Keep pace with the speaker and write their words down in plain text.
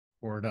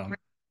Record on.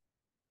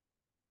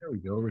 There we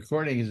go.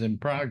 Recording is in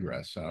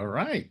progress. All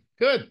right.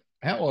 Good.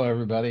 Hello,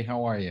 everybody.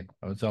 How are you?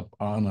 I was up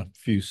on a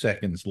few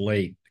seconds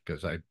late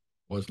because I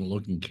wasn't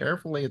looking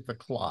carefully at the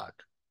clock.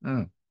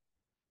 Mm.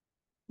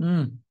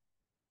 Mm.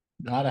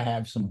 Gotta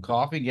have some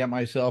coffee, get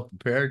myself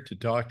prepared to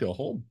talk to a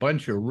whole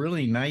bunch of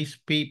really nice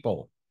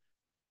people.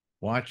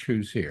 Watch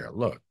who's here.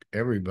 Look,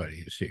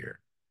 everybody is here.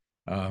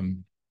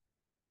 Um,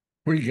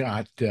 we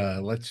got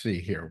let's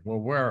see here. Well,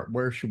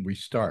 where should we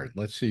start?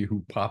 Let's see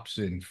who pops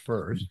in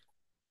first.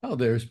 Oh,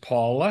 there's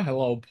Paula.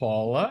 Hello,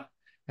 Paula.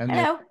 And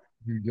there's Hello.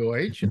 Andrew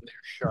Deutsch, and there's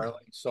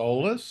Charlotte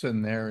Solis,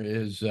 and there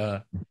is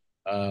Linda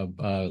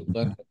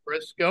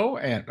Frisco,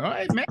 and all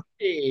right,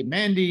 Mandy.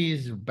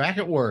 Mandy's back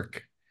at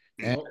work.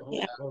 And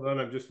Yeah. Hold on,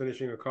 I'm just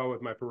finishing a call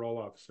with my parole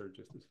officer.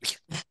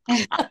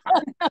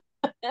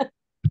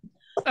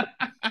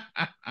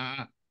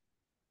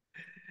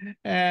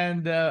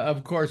 and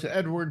of course,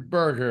 Edward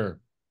Berger.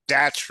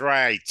 That's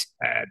right.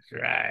 That's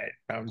right.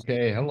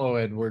 Okay. Hello,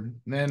 Edward.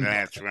 And then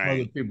That's other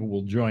right. people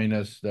will join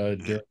us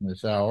during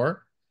this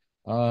hour.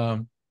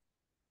 Um,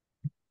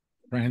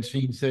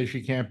 Francine says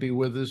she can't be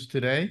with us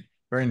today.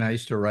 Very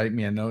nice to write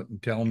me a note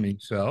and tell me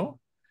so.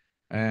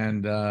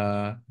 And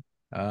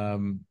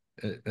um,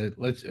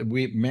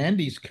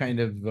 Mandy's kind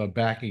of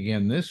back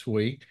again this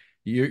week.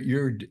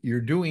 You're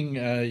doing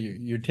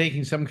you're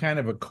taking some kind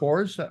of a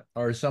course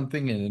or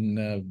something in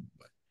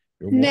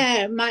your work.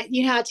 No,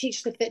 I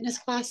teach the fitness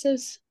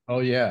classes. Oh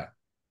yeah.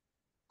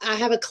 I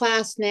have a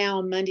class now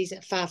on Mondays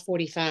at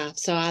 5:45.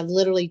 So I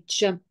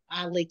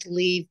like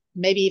leave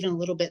maybe even a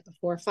little bit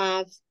before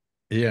 5.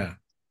 Yeah.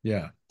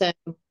 Yeah. So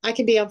I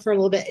can be up for a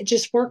little bit. It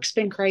just work's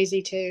been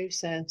crazy too.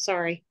 So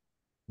sorry.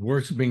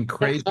 Work's been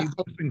crazy.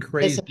 What's been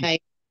crazy?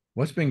 Participate.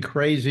 What's been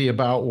crazy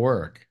about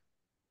work?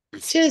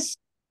 Just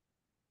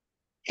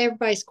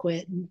everybody's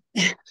quitting.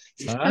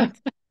 Huh?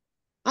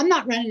 I'm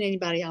not running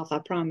anybody off, I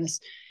promise.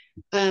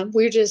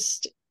 We're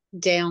just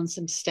down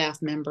some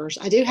staff members.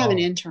 I do have an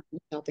Oh. intern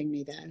helping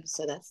me though,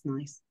 so that's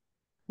nice.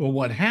 Well,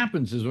 what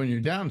happens is when you're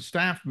down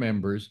staff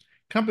members,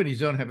 companies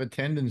don't have a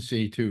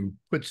tendency to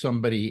put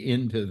somebody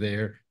into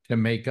there to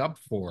make up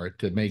for it,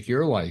 to make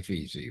your life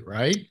easy,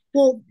 right?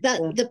 Well,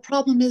 the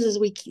problem is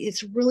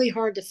it's really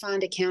hard to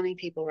find accounting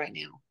people right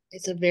now.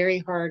 It's a very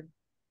hard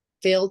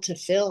field to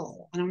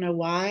fill. I don't know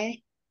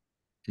why.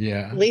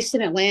 Yeah. At least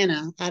in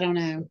Atlanta, I don't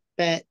know,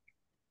 but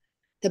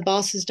the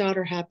boss's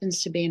daughter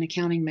happens to be an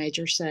accounting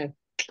major, so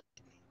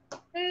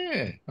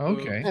Yeah.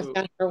 Okay. I've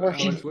got her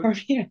working Alex, for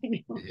me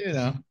right now. You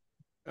know.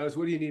 Alice,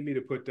 what do you need me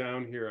to put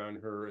down here on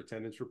her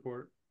attendance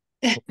report?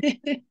 I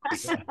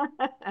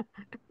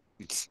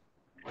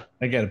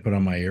got to put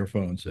on my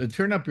earphones.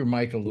 Turn up your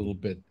mic a little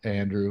bit,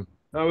 Andrew.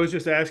 I was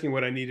just asking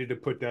what I needed to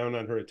put down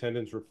on her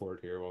attendance report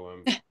here while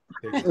I'm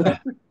taking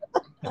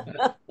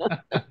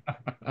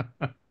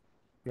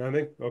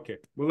Nothing? Okay.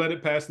 We'll let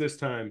it pass this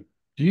time.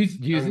 Do you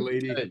Young think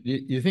lady.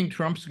 you think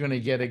Trump's going to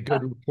get a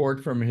good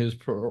report from his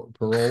parole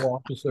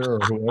officer or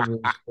whoever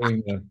is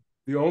doing the?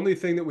 The only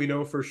thing that we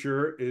know for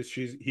sure is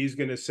he's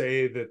going to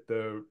say that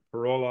the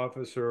parole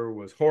officer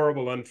was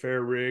horrible,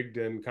 unfair, rigged,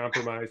 and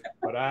compromised.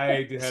 But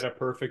I had a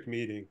perfect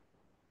meeting.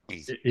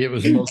 It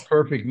was the most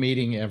perfect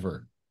meeting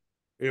ever.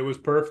 It was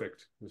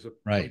perfect. It was a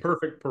Right.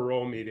 perfect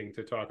parole meeting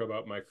to talk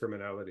about my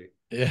criminality.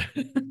 Yeah.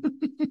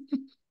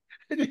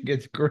 I think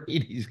it's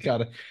great. He's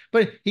got it,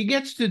 but he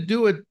gets to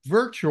do it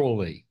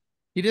virtually.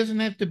 He doesn't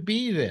have to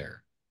be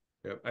there.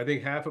 Yep. I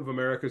think half of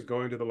America is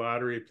going to the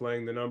lottery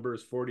playing the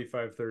numbers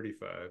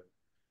 4535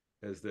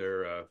 as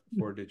their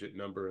 4-digit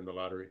number in the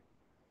lottery.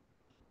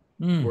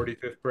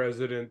 45th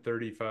president,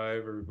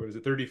 35, or what is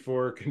it,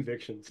 34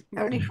 convictions.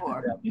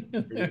 34.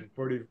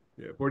 40,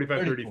 yeah,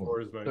 45,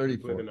 34 is my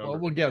 34. number. Well,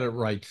 we'll get it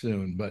right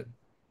soon, but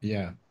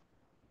yeah.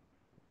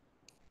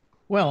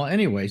 Well,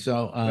 anyway,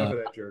 so enough of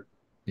that jerk.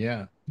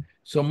 Yeah.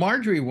 So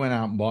Marjorie went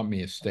out and bought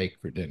me a steak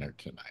for dinner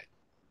tonight.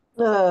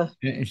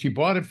 And she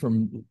bought it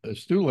from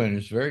Stu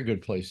Leonard's, very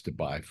good place to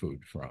buy food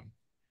from.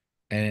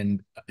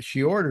 And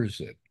she orders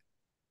it.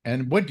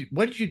 And what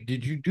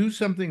did you do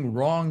something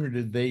wrong or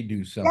did they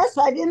do something? Yes,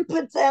 I didn't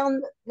put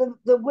down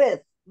the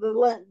width,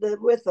 the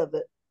width of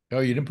it. Oh,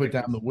 you didn't put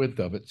down the width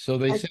of it. So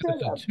they I said should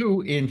it's a have.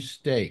 2-inch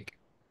steak.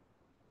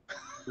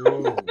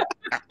 Whoa.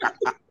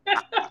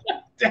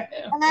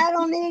 And I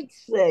don't eat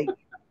steak.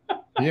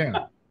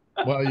 Yeah.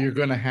 Well, you're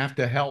going to have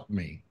to help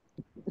me.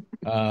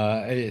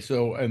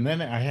 And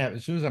then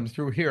as soon as I'm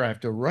through here, I have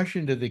to rush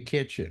into the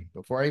kitchen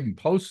before I even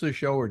post the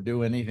show or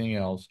do anything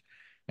else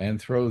and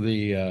throw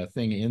the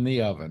thing in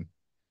the oven.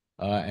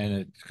 And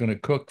it's going to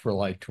cook for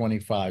like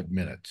 25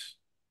 minutes.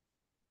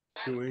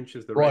 2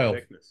 inches the Royal.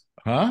 right thickness.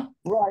 Huh?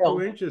 Royal.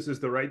 2 inches is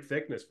the right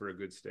thickness for a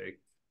good steak.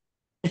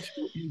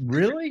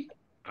 Really?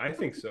 I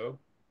think so.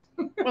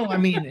 Well, I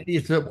mean,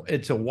 it's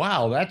a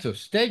wow. That's a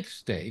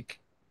steak.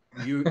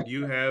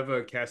 You have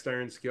a cast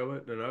iron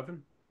skillet and an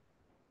oven?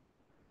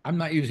 I'm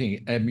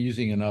using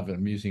an oven.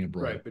 I'm using a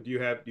broiler. Right, but do you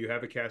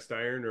have a cast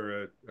iron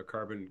or a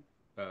carbon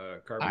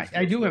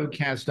I do have a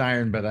cast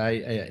iron, but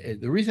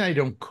the reason I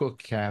don't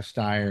cook cast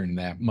iron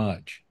that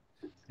much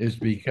is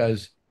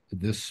because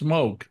the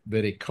smoke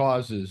that it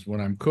causes when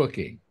I'm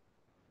cooking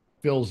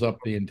fills up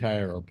the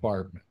entire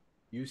apartment.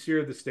 You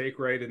sear the steak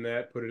right in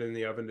that, put it in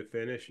the oven to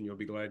finish, and you'll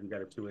be glad you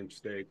got a 2-inch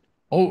steak.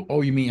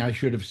 Oh, you mean I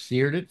should have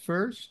seared it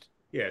first?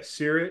 Yeah,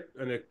 sear it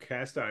in a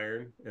cast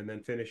iron and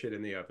then finish it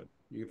in the oven.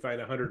 You can find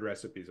 100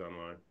 recipes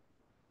online.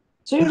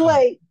 Too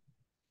late.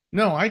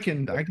 No, I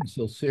can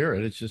still sear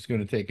it. It's just going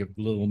to take a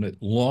little bit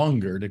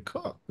longer to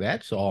cook.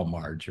 That's all,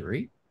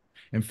 Marjorie.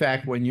 In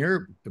fact, when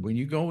you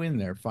go in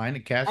there, find a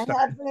cast iron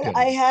I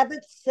skillet. have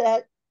it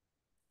set.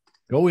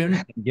 Go in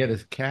and get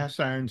a cast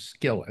iron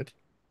skillet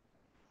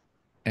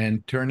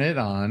and turn it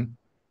on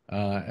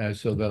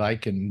so that I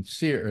can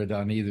sear it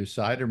on either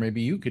side, or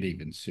maybe you could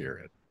even sear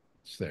it.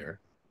 It's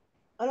there.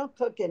 I don't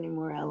cook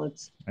anymore,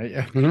 Alex.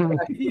 I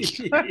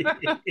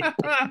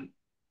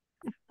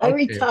Okay.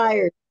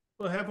 retired.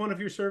 Well, have one of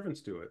your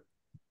servants do it.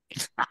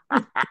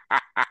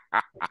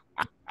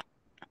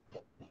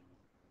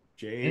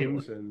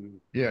 James and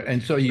Yeah,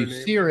 and so you her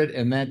name? sear it,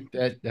 and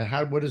that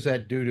how what does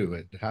that do to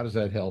it? How does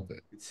that help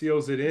it? It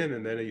seals it in,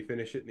 and then you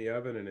finish it in the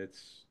oven, and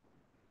it's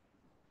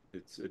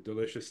a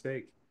delicious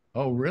steak.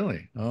 Oh,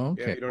 really? Oh,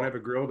 Yeah, okay. if you don't have a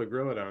grill to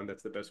grill it on,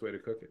 that's the best way to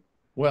cook it.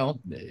 Well,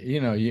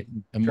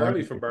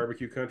 Charlie's from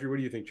barbecue country. What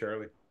do you think,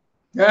 Charlie?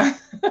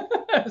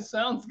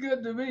 Sounds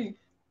good to me.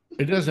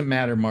 it doesn't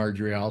matter,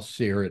 Marjorie. I'll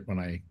sear it when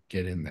I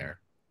get in there.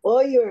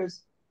 All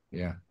yours.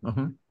 Yeah.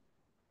 When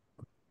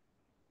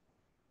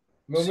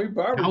we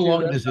barbecue, How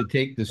long does it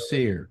take to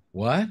sear?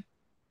 What? A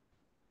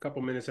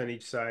couple minutes on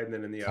each side, and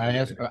then in the I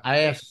oven.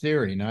 asked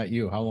Siri, not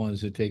you. How long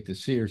does it take to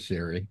sear,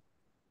 Siri?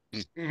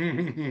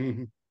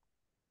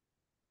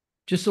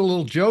 Just a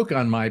little joke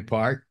on my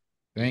part.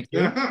 Thank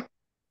you.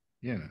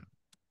 You know.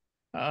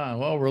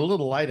 Well, we're a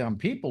little light on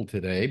people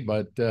today,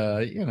 but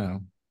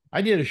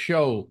I did a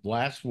show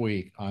last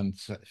week on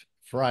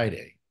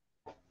Friday,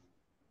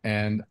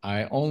 and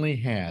I only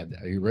had,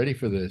 are you ready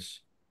for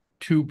this?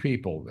 2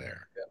 people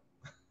there.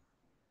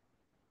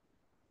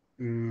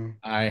 Mm.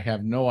 I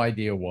have no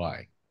idea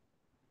why.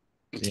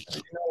 Do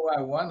you know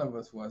why one of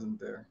us wasn't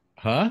there?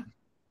 Huh?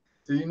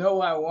 Do you know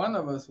why one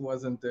of us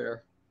wasn't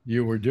there?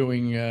 You're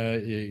doing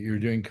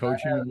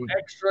coaching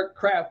Extra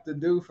crap to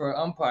do for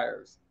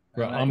umpires.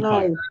 for And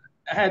umpire. Nice.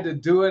 I had to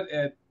do it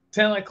at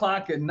 10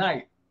 o'clock at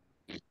night.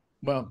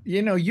 Well,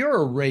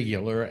 you're a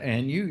regular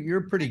and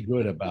you're pretty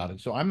good about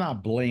it. So I'm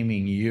not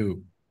blaming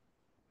you.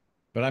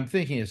 But I'm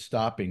thinking of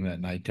stopping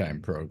that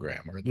nighttime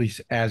program, or at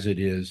least as it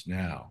is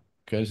now,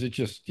 because it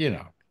just,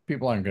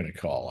 people aren't going to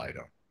call. I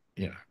don't.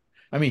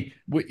 I mean,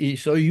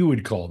 so you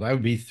would call. That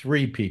would be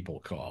 3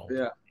 people called.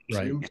 Yeah.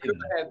 Right. You could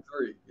have had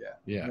 3. Yeah.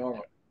 Yeah.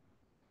 Normal.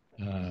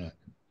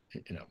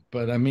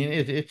 But I mean,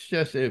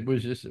 it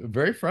was just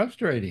very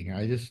frustrating.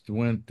 I just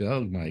went,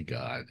 oh my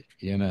God,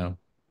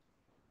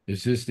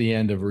 is this the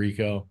end of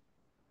Rico?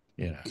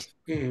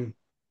 Mm.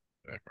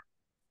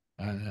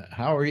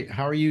 How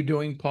are you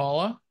doing,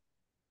 Paula?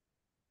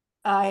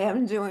 I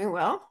am doing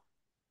well.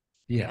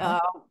 Yeah.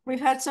 We've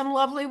had some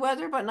lovely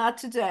weather, but not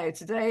today.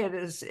 Today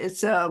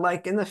it's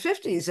like in the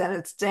 50s and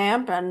it's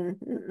damp and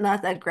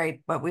not that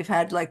great, but we've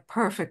had like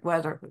perfect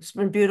weather. It's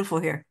been beautiful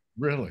here.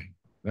 Really?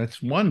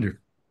 That's wonderful.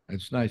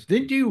 That's nice.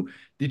 Did you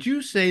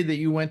say that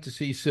you went to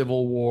see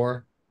Civil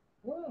War?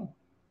 Well,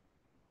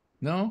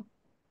 No?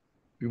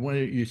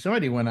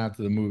 Somebody went out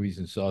to the movies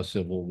and saw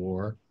Civil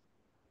War.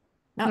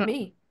 Not Huh.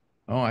 me.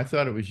 Oh, I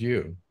thought it was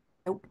you.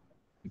 Nope.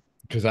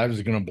 Because I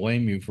was going to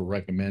blame you for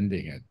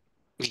recommending it.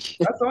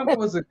 I thought it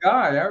was a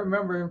guy. I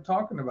remember him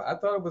talking about. I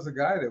thought it was a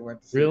guy that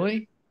went to see it.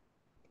 Really?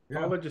 Yeah.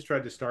 Paula just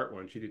tried to start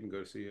one. She didn't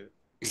go see it.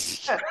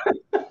 It's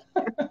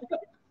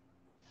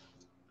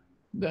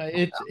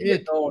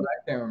old.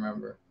 I can't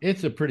remember.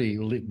 It's a pretty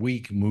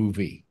weak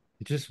movie.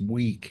 It's just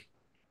weak.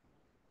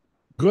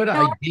 Good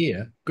No.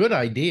 idea. Good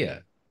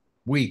idea.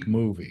 Weak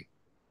movie.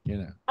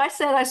 I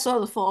said I saw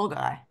The Fall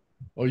Guy.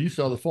 Oh, you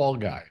saw The Fall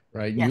Guy,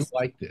 right? And you Yes.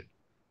 liked it.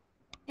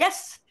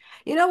 Yes.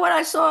 You know what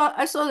I saw?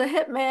 I saw The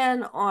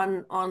Hitman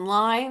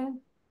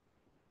online,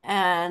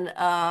 and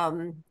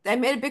they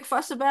made a big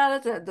fuss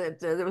about it.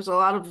 There was a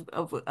lot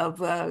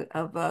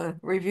of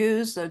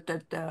reviews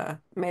that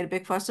made a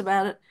big fuss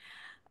about it.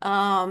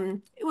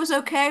 It was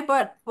okay,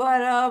 but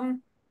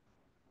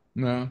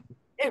No.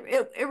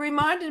 it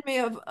reminded me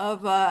of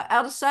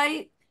Out of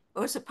Sight. It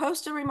was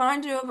supposed to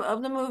remind you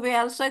of the movie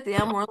Out of Sight, the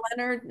Elmore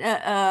Leonard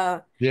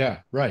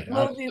Yeah, right.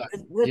 movie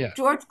Yeah.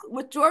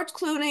 with George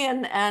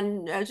Clooney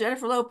and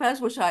Jennifer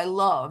Lopez, which I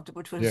loved,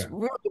 which was Yeah.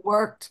 really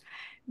worked.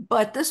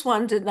 But this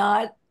one did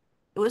not.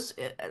 It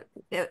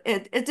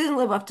didn't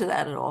live up to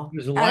that at all. It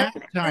was the And I last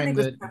think time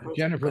the that script was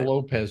Jennifer good.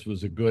 Lopez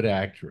was a good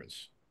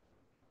actress.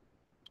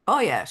 Oh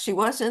yeah, she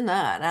was in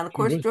that, and of She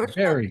course was George.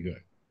 very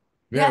good.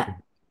 Very Yeah,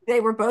 they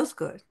were both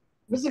good. It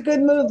was a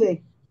good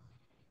movie.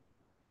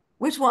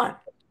 Which one?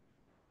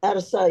 Out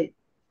of sight.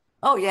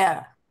 Oh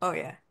yeah, oh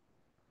yeah.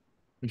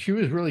 And she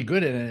was really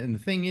good at it. And the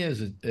thing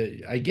is,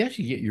 I guess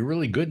you're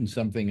really good in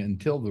something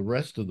until the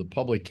rest of the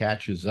public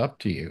catches up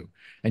to you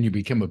and you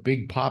become a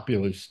big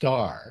popular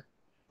star.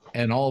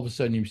 And all of a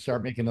sudden you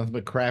start making nothing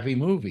but crappy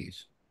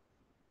movies.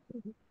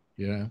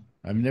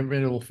 I've never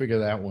been able to figure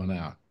that one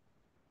out.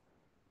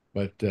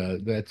 But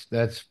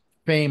that's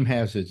fame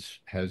has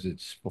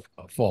its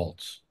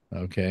faults.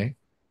 Okay.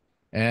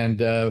 And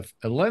Len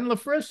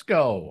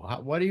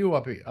LaFrisco, what are you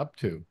up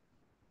to?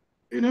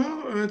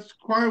 It's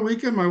quiet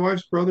weekend. My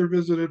wife's brother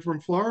visited from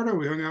Florida.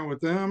 We hung out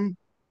with them.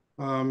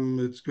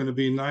 It's going to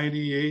be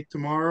 98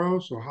 tomorrow,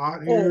 so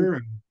hot Hey,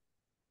 here.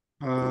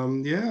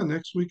 And yeah,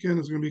 next weekend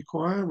is going to be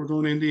quiet. We're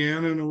going to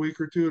Indiana in a week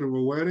or two to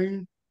a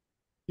wedding.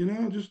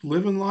 Just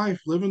living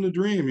life, living the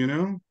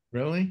dream.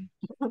 Really?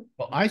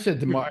 Well, I said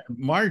to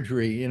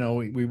Marjorie,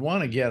 we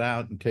want to get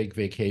out and take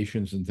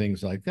vacations and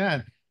things like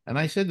that. And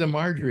I said to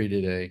Marjorie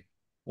today,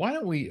 why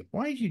don't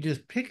you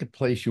just pick a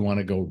place you want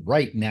to go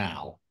right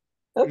now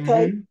okay,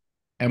 Mhm.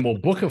 and we'll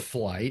book a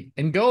flight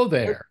and go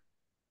there.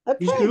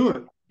 Just okay. do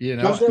it.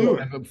 I'll Just do do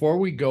it. it. And before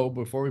we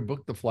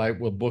book the flight,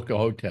 we'll book a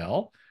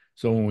hotel.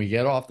 So when we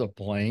get off the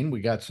plane,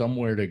 we got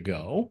somewhere to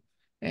go.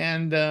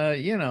 And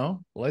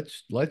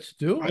let's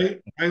do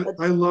it.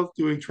 I love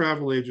doing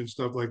travel agent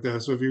stuff like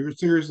that. So if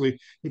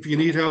you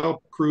need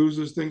help,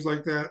 cruises, things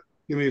like that,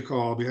 give me a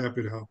call. I'll be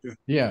happy to help you.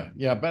 Yeah,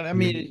 yeah. But I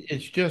mean,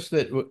 it's just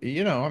that,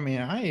 I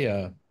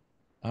mean,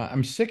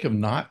 I'm sick of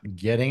not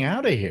getting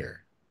out of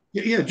here.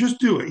 Yeah, yeah, just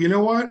do it. You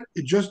know what?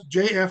 Just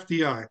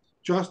JFDI.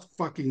 Just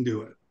fucking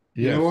do it.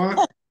 You know Yes.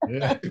 what?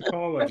 Yeah.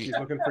 Paula, she's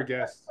looking for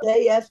guests.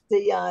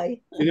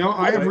 AFDI.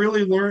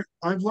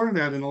 I've learned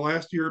that in the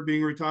last year of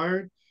being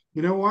retired.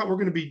 You know what? We're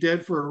going to be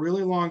dead for a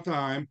really long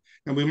time,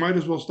 and we might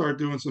as well start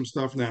doing some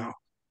stuff now.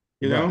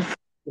 You Right.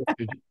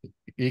 know,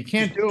 You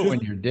can't do it when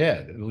you're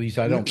dead. At least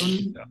I don't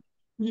think so.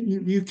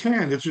 you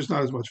can. It's just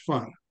not as much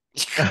fun.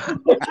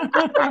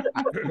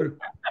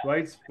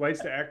 Flights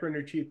to Akron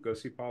are cheap. Go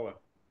see Paula.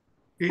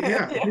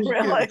 Yeah,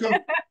 Really?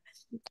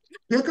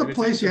 pick a And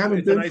place you haven't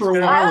it's a been nice for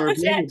a town. while. I Or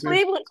understand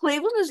haven't been.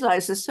 Cleveland is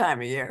nice this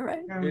time of year,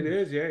 right? It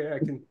is, yeah.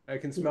 I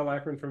can smell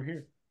Akron from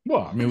here.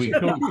 Well, I mean, we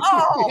could.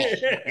 Oh,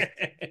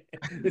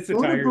 It's a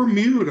Go to tired.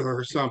 Bermuda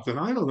or something.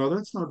 I don't know.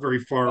 That's not very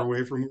far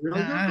away from here. Nah,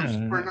 That's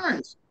super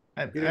nice.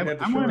 I didn't have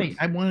the want to. shorts.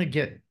 I want to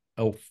get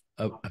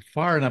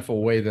far enough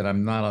away that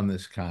I'm not on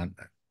this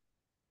continent.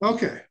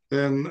 Okay,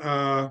 then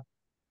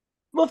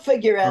We'll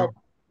figure out.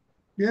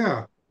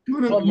 yeah.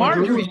 Do it. Well,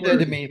 Marjorie Go said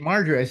to me,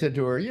 I said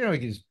to her, you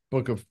can just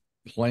book a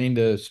plane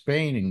to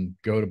Spain and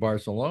go to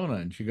Barcelona.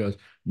 And she goes,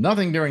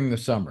 nothing during the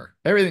summer.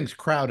 Everything's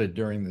crowded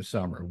during the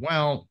summer.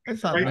 Well,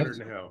 it's not. Right. Hotter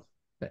than hell.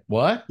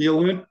 What? The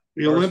Olympics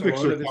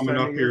Barcelona are this coming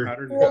time up of year, here.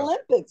 hotter The than hell.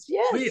 Olympics,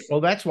 yes.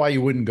 Well, that's why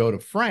you wouldn't go to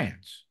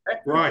France.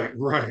 Right,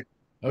 right.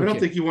 I don't Okay.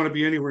 think you want to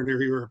be anywhere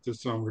near Europe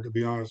this summer, to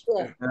be honest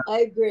with Yeah,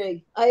 I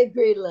agree. I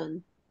agree,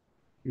 Lynn.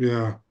 you.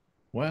 Yeah.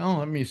 Well,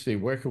 let me see.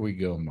 Where can we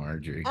go,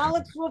 Marjorie?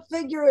 Alex will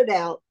figure it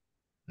out.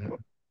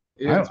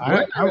 It's I-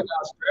 winter I- in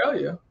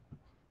Australia.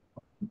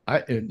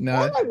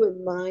 No, That I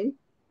wouldn't mind.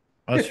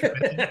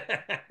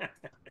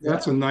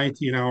 That's a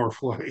 19-hour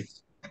flight.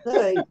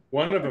 Hey,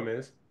 One of them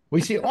is. we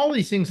see all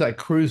these things like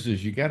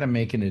cruises. You got to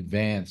make an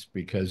advance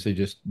because they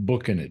just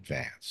book in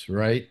advance,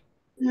 right?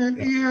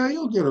 Yeah,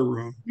 you'll get a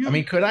room. I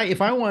mean, could I,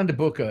 if I wanted to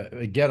book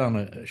get on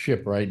a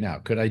ship right now,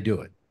 could I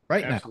do it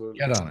right Absolutely.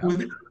 now? Get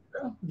on it.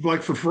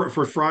 Like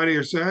for Friday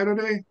or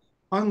Saturday?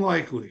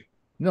 Unlikely.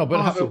 No,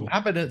 but Possible. how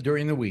about it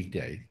during the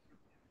weekday?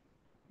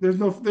 They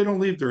don't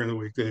leave during the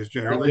weekdays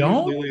generally. They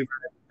don't?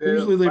 They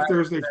usually leave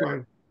Thursday,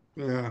 Friday.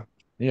 Yeah,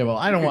 Yeah, well,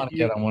 I don't You want to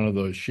get on one of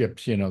those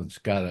ships, that's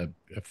got a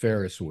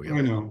Ferris wheel.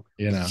 I know.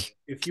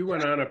 If you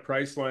went on a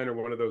Priceline or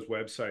one of those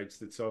websites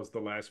that sells the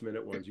last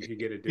minute ones, you could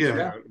get a Yeah.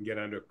 discount and get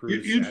onto a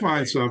cruise. You'd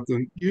find Saturday.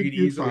 something. You could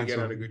You'd easily find get on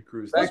a something. good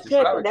cruise. let's this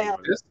check week. it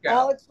out. Discount.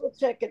 Alex will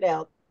check it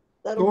out.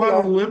 That'll Go be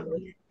out our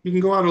of You can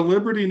go out of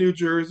Liberty, New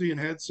Jersey, and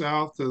head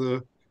south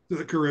to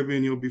the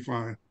Caribbean. You'll be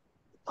fine.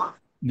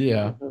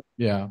 Yeah,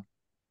 yeah.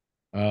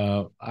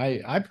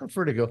 I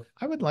prefer to go.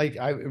 I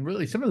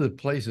really some of the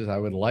places I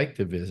would like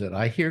to visit.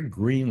 I hear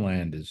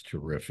Greenland is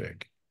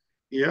terrific.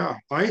 Yeah,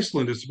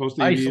 Iceland is supposed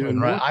to be even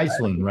more.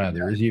 Iceland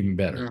rather is even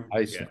better. Yeah.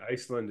 Iceland. Yeah,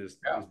 Iceland is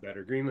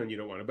better. Greenland, you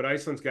don't want to, but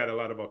Iceland's got a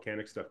lot of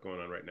volcanic stuff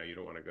going on right now. You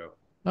don't want to go.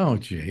 Oh,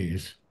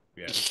 geez.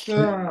 Yeah,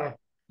 Ah,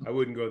 I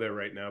wouldn't go there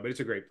right now, but it's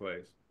a great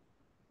place.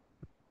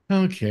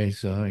 Okay,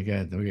 so we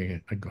got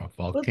We'll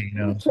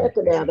volcanoes. check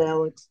it out,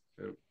 Alex.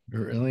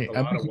 Really, A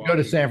I lot mean, of we go to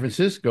walking. San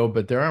Francisco,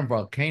 but there aren't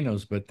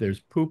volcanoes, but there's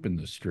poop in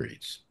the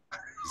streets.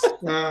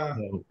 ah.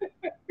 So,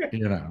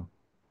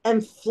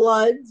 And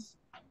floods.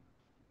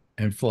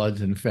 and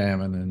floods and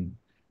famine. And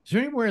is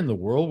there anywhere in the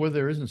world where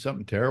there isn't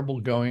something terrible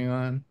going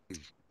on?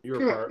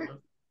 Your apartment.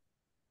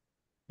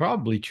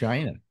 Probably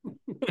China.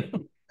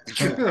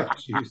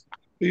 Jeez.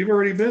 You've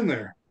already been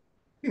there.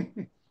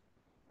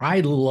 I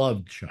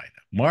love China.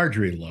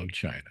 Marjorie loved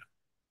China.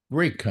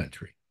 Great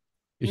country.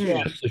 It's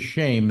Yeah. just a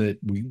shame that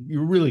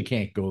you really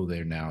can't go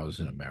there now as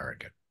an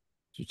American.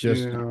 It's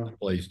just not the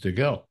place to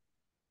go.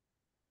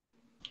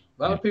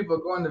 A lot of people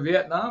are going to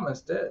Vietnam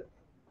instead.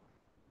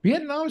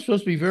 Vietnam is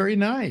supposed to be very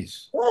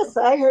nice. Yes,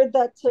 I heard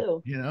that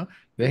too. They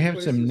Those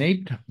have some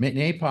places-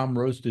 napalm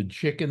roasted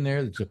chicken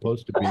there that's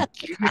supposed to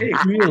be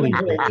really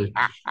delicious.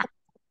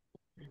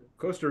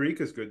 Costa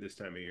Rica's good this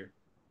time of year.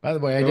 By the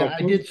way, No,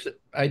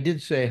 I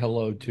did say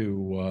hello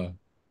to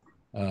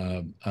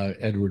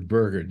Edward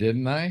Berger,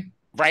 didn't I?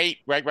 Right.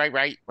 You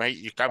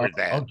Oh, covered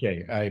that.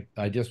 okay.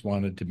 I just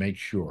wanted to make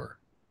sure.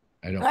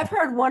 I don't. I've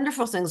heard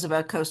wonderful things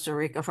about Costa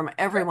Rica from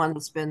everyone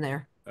that's been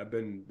there. I've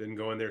been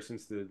going there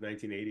since the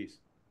 1980s.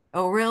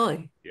 Oh,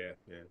 really? Yeah,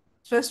 yeah.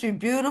 It's supposed to be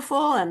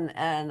beautiful and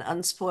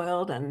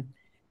unspoiled and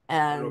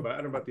I don't know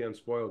about the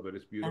unspoiled, but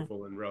it's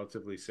beautiful and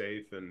relatively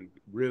safe and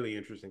really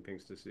interesting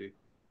things to see.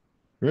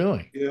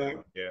 Really? yeah,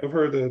 Yeah. I've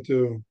heard that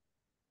too.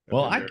 I've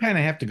Well, been I there. kind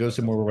of have to go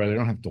somewhere where I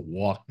don't have to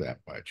walk that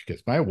much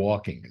because my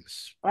walking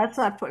is. that's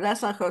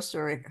not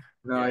Costa Rica.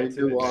 No, Yeah, you it's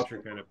an do walk.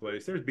 adventure kind of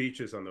place. There's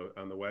beaches on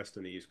the west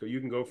and the east coast. You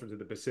can go from to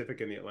the Pacific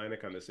and the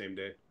Atlantic on the same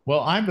day. Well,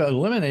 I've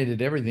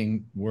eliminated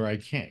everything where I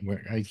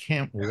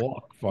can't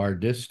walk far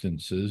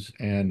distances,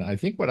 and I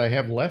think what I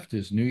have left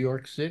is New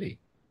York City.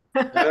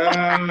 Uh,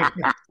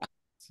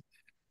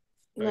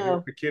 I hear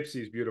No.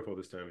 Poughkeepsie is beautiful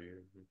this time of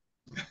year.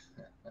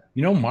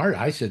 You know,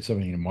 I said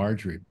something to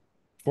Marjorie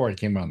before I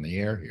came on the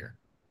air here,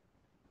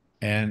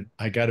 and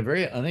I got a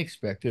very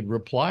unexpected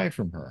reply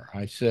from her.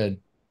 I said,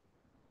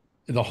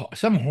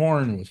 some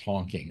horn was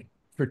honking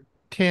for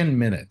 10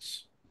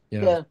 minutes,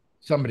 Yeah.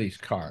 somebody's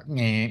car.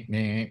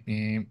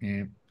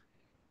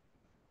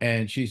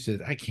 And she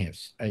said,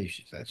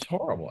 that's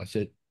horrible. I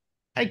said,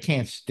 I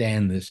can't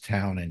stand this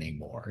town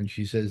anymore. And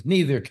she says,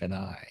 neither can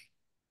I.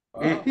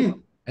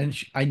 And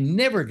I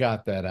never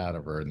got that out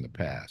of her in the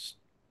past.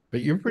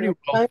 But you're pretty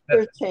Times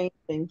are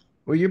changing.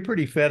 well, you're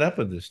pretty fed up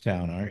with this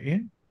town, aren't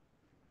you?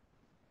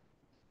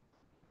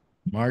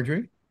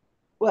 Marjorie?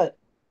 What?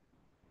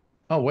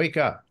 Oh, wake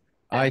up.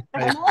 I,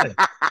 I said,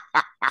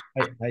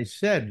 I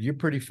said you're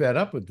pretty fed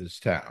up with this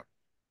town.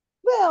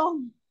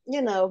 Well,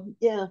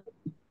 yeah.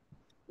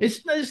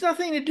 There's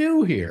nothing to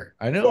do here.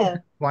 I know Yeah. you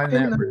find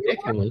In that New York?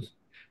 ridiculous,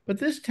 but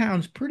this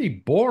town's pretty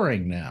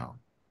boring now.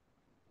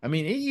 I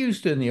mean, it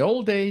used to in the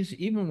old days,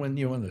 even when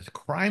this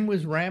crime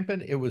was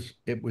rampant, it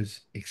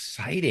was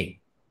exciting.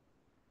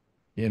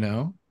 You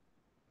know,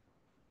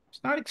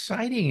 it's not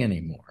exciting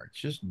anymore. It's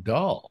just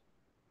dull.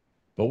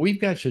 But we've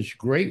got such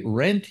great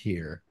rent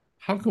here.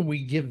 How can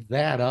we give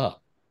that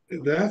up?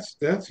 that's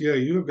yeah,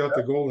 you have got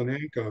the golden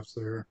handcuffs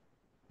there.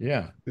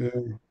 Yeah, Yeah.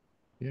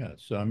 yeah.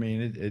 So I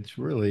mean, it's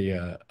really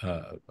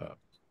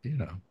you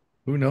know,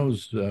 who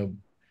knows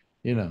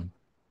you know,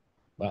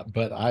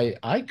 but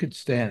I could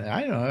stand.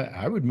 I know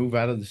I would move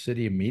out of the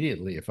city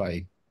immediately if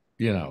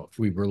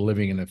we were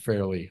living in a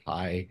fairly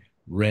high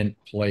rent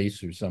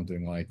place or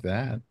something like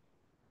that.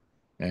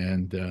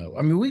 And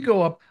I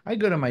mean, I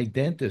go to my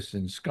dentist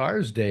in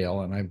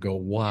Scarsdale, and I go,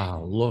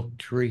 "Wow, look,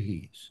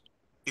 trees."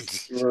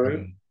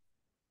 Right.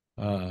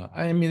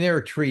 I mean, there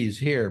are trees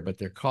here, but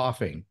they're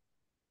coughing.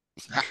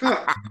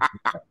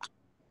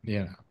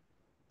 You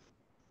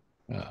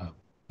uh,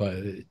 but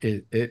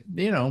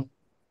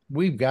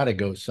we've got to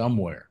go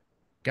somewhere.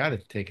 Got to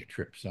take a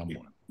trip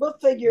somewhere. We'll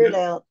figure it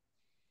out.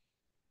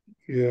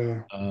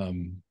 Yeah.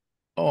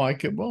 Oh, I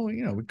could. Well,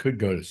 we could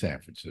go to San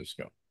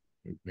Francisco.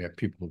 We have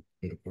people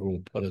who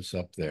will put us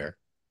up there.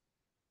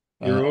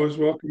 You're always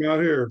welcome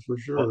out here for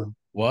sure.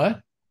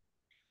 What?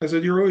 I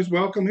said you're always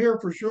welcome here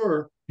for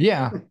sure.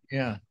 Yeah,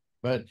 yeah.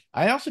 But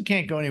I also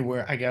can't go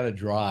anywhere. I got to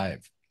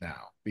drive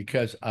now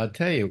because I'll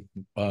tell you,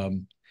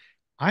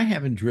 I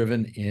haven't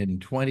driven in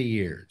 20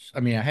 years. I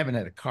mean, I haven't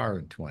had a car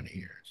in 20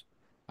 years.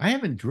 I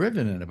haven't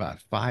driven in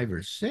about 5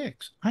 or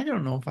 6. I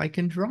don't know if I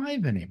can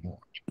drive anymore.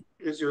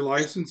 Is your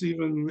license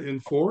even in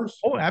force?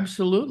 Oh,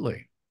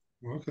 absolutely.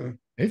 Okay.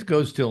 It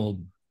goes till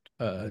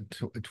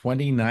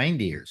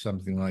 2090 or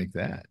something like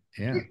that.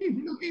 Yeah.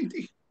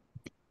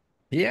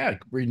 Yeah,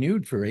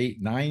 renewed for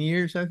 8, 9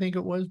 years, I think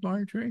it was,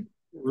 Marjorie.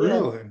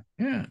 Really?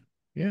 Yeah,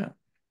 yeah.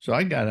 So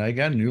I got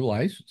a new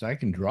license. I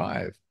can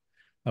drive,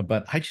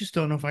 but I just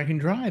don't know if I can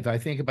drive. I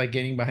think about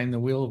getting behind the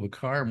wheel of a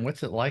car and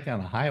what's it like on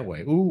a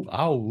highway? Ooh,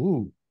 ow,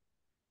 ooh,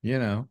 you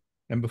know.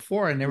 And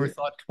before I never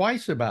thought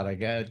twice about it. I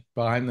got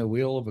behind the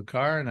wheel of a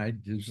car and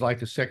it was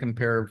like a second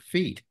pair of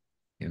feet,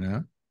 you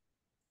know.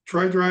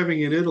 Try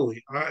driving in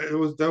Italy. That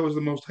was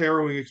the most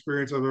harrowing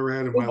experience I've ever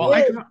had in my Well,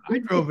 life. I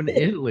drove in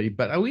Italy,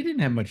 but we didn't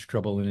have much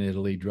trouble in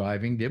Italy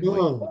driving, did we?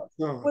 Oh,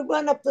 God. We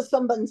went up to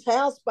someone's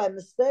house by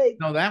mistake.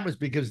 No, that was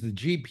because the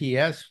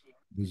GPS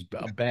was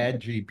a bad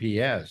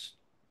GPS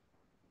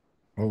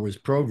or was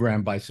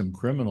programmed by some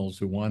criminals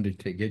who wanted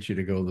to get you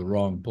to go the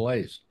wrong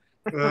place.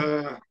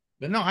 Uh,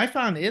 But no, I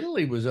found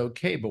Italy was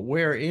okay, but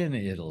where in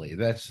Italy?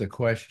 That's the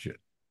question.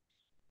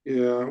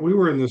 yeah, we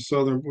were in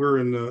we're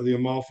in the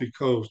Amalfi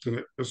Coast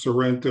and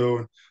Sorrento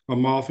and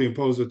Amalfi and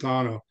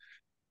Positano.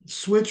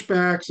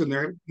 Switchbacks and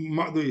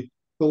the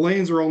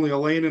lanes are only a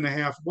lane and a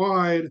half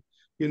wide,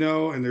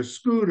 and there's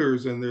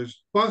scooters and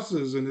there's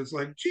buses and it's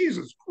like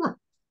Jesus Christ.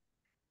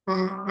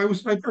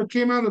 I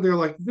came out of there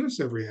like this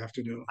every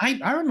afternoon. I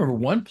remember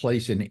one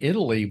place in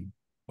Italy.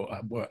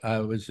 I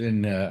was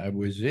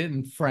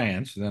in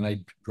France, and then I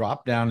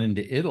dropped down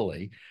into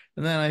Italy,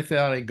 and then I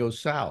thought I'd go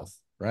south,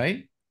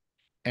 right?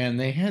 And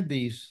they had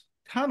these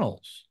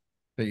tunnels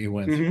that you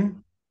went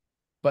through,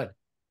 but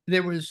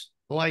there was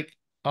like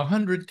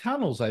 100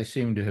 tunnels I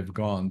seem to have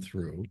gone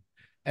through.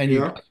 And you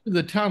go Yeah. through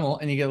the tunnel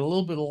and you get a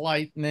little bit of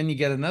light, and then you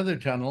get another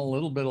tunnel, a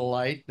little bit of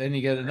light, then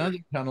you get another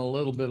tunnel, a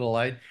little bit of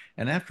light.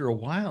 And after a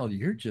while,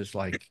 you're just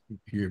like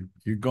you're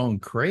going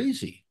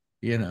crazy,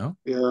 you know.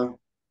 Yeah.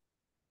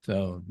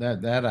 So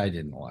that I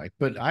didn't like.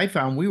 But I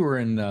found we were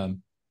in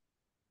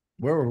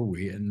where were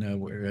we in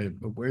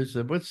where's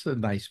the what's the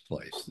nice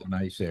place, the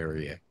nice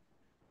area?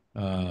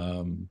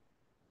 Um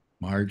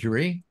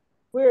Marjorie,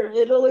 Where,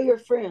 Italy or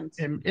France?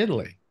 in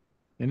Italy.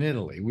 In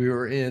Italy. We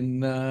were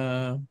in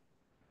The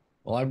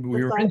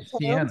we were in five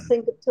Siena. towns,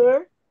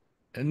 Singapore,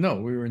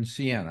 No, we were in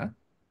Siena.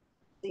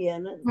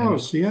 Siena. Oh,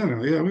 And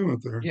Siena. Yeah, we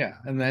went there. yeah,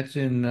 and that's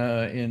in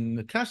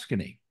the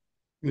Tuscany.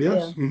 Yeah.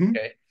 Yes. Hmm.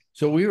 Okay.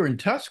 So we were in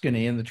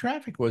Tuscany and the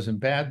traffic wasn't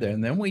bad there.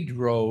 And then we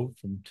drove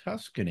from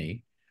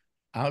Tuscany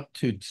out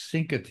to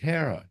Cinque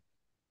Terre,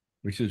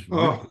 which is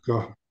Oh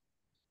God.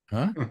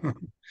 huh?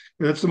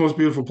 That's the most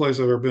beautiful place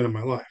I've ever been in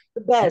my life.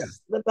 The Yeah,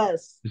 best, the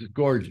best. it's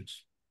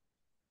gorgeous.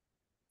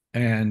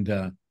 And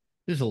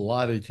there's a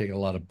lot of you take a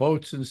lot of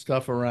boats and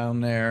stuff around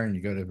there, and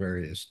you go to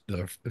various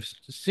the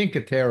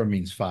Cinque Terre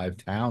means 5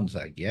 towns,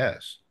 I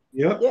guess.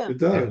 Yep, Yeah. it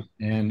does.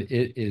 And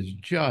it is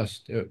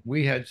just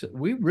we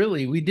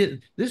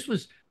did this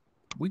was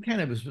we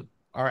kind of was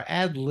our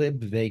ad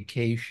lib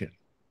vacation.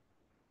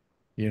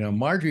 You know,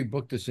 Marjorie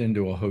booked us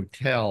into a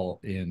hotel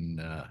in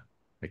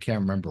I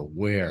can't remember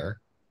where,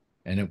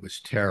 and it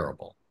was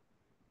terrible.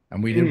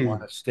 And we didn't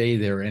want Mm. to stay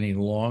there any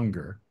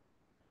longer.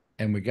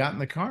 And we got in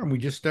the car and we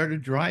just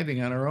started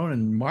driving on our own.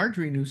 And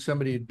Marjorie knew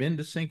somebody had been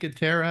to Cinque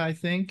Terre, I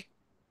think.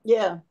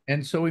 Yeah.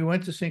 And so we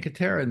went to Cinque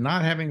Terre,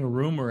 not having a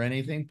room or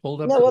anything,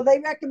 pulled up No, to well, they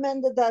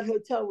recommended that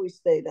hotel we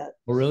stayed at.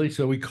 well, really?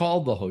 So we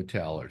called the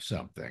hotel or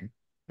something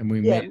and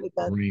we Yeah, made we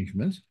got,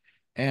 arrangements.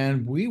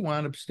 And we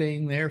wound up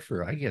staying there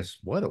for, I guess,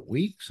 what, a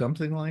week,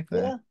 something like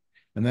that. yeah.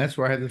 And that's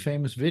where I have the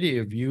famous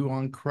video of you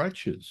on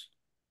crutches.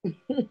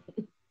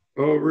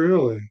 Oh,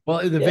 really?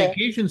 Well, the Yeah.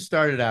 vacation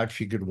started out,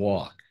 she could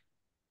walk.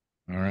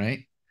 All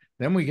right.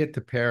 Then we get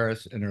to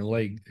Paris and her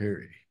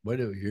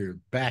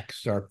back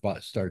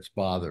starts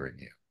bothering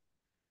you.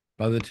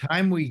 By the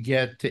time we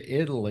get to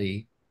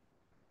Italy,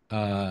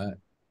 uh,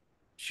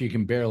 she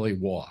can barely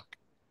walk.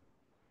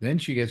 Then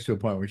she gets to a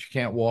point where she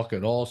can't walk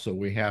at all, so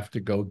we have to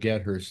go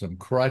get her some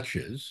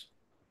crutches.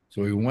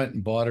 So we went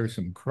and bought her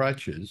some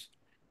crutches,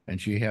 and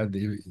she had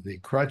the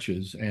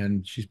crutches,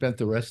 and she spent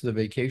the rest of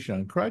the vacation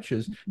on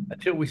crutches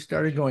until we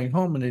started going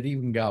home, and it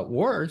even got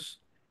worse.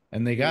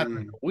 And they got her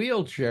in Mm. a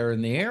wheelchair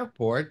in the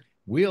airport,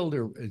 wheeled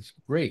her. It's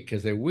great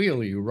because they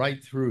wheel you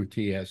right through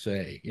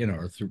TSA, you know,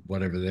 or through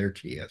whatever their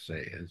TSA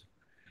is.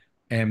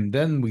 And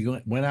then we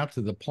went out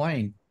to the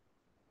plane,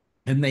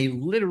 and they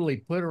literally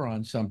put her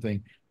on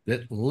something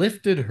that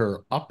lifted her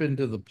up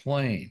into the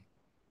plane,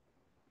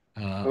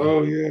 uh,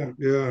 Oh, yeah,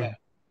 yeah.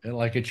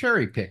 like a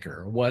cherry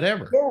picker or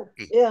whatever,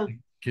 Yeah.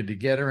 Yeah. to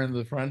get her into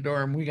the front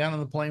door. And we got on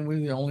the plane.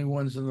 We were the only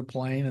ones in the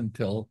plane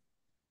until,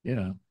 you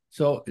know.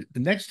 So the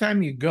next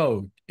time you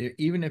go,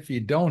 even if you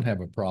don't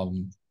have a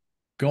problem,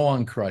 go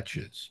on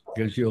crutches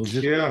because you'll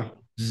just Yeah.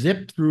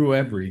 zip through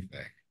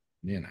everything,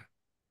 you know.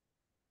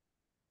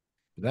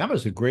 That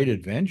was a great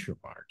adventure,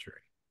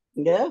 Marjorie.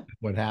 Yeah.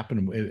 What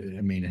happened?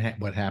 I mean,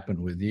 what happened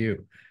with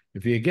you?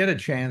 If you get a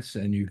chance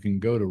and you can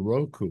go to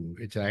Roku,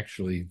 it's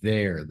actually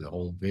there, the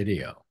whole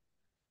video.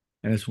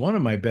 And it's one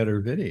of my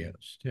better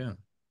videos, too.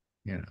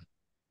 You know,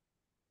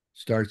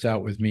 starts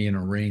out with me in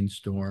a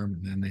rainstorm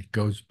and then it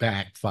goes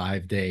back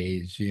 5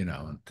 days, you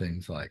know, and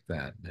things like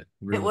that. It It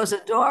really, was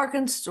a dark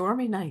and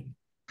stormy night.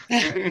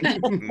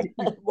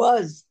 It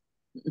was.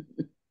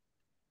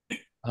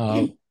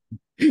 uh,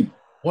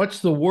 what's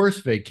the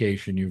worst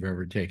vacation you've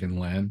ever taken,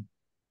 Len?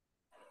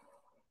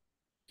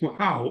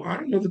 Wow. I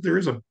don't know that there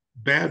is a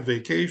bad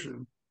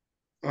vacation.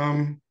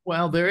 Um,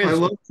 Well, there I is,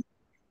 love,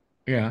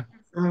 yeah,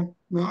 no,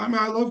 I mean,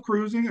 I love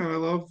cruising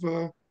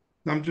and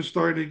I'm just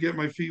starting to get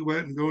my feet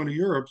wet and going to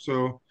Europe.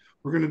 So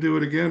we're going to do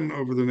it again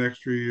over the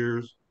next few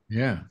years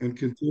yeah. and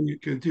continue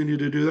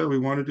to do that. We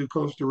want to do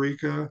Costa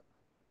Rica.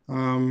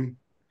 Um,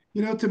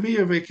 to me,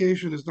 a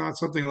vacation is not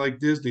something like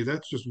Disney.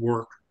 That's just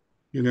work.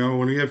 When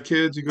you have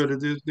kids, you go to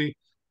Disney.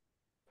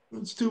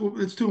 It's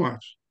too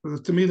much.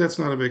 To me, that's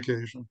not a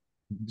vacation,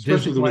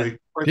 especially the Disneyland,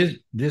 way.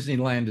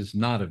 Disneyland is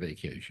not a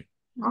vacation.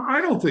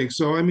 I don't think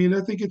so. I mean,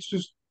 I think it's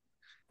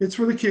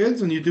for the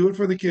kids, and you do it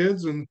for the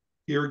kids, and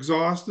you're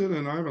exhausted,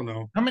 and I don't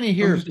know. I'm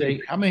just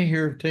How many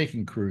here have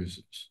taken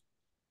cruises?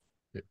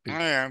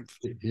 And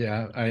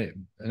Yeah, I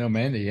know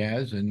Mandy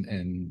has,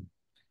 and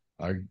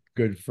our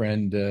good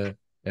friend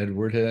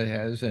Edward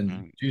has. And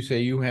Mm. did you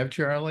say you have,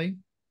 Charlie?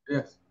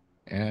 Yes.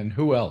 And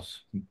who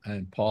else?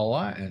 And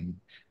Paula and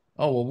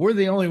oh well, we're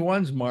the only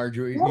ones,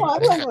 Marjorie. No, I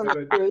went on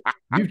a cruise.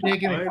 You've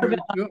taken a Mine cruise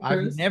was- too?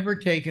 I've never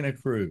taken a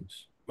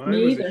cruise.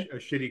 Mine was a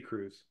shitty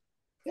cruise.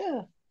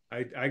 Yeah.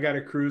 I got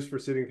a cruise for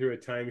sitting through a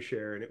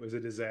timeshare and it was a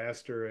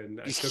disaster.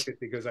 And I took it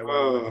because I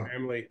wanted my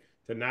family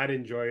to not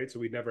enjoy it so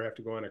we'd never have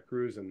to go on a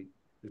cruise. And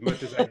as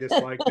much as I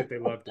disliked it, they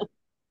loved it.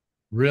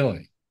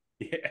 Really?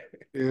 Yeah.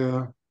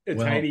 Yeah. A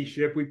Well, tiny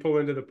ship. We pull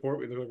into the port.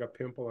 We look like a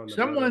pimple on the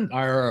someone, metal.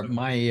 our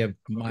my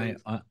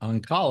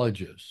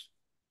oncologist,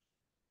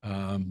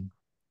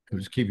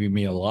 who's keeping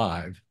me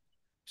alive,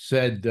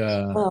 said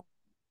Oh,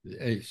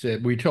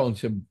 we told him,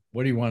 said,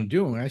 what do you want to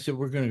do? And I said,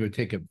 we're going to go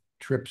take a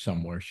trip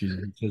somewhere. She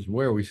says,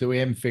 where? We said, we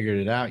haven't figured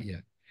it out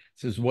yet.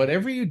 Says,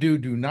 whatever you do,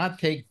 do not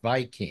take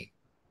Viking.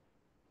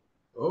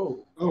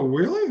 Oh, Oh,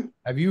 really?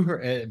 Have you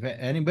heard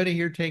anybody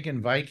here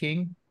taken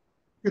Viking?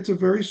 It's a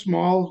very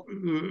small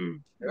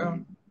yeah.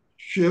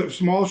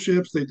 small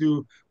ships. They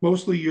do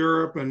mostly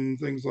Europe and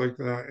things like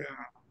that.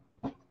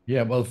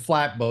 Yeah, well,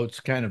 flat boats,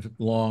 kind of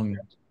long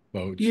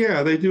boats.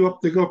 Yeah, they do up.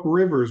 They go up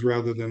rivers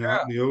rather than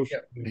out in the Yeah. ocean.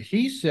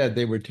 He said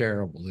they were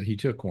terrible, that he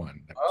took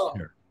one. That was Oh,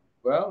 terrible.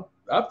 well,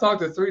 I've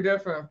talked to 3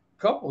 different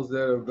couples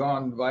that have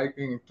gone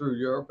Viking through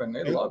Europe and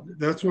they loved it.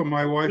 That's what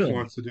my wife Really?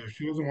 wants to do.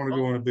 She doesn't want to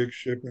go on a big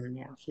ship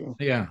anymore. So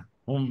Yeah.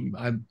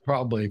 I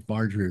probably, if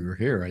Marjorie were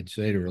here, I'd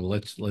say to her,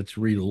 let's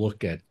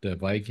relook at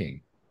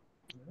Viking.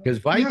 Because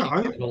yeah,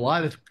 Viking, there's a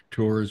lot of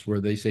tours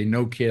where they say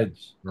no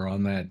kids are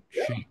on that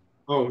ship.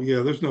 oh yeah,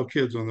 there's no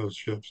kids on those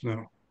ships.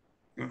 No,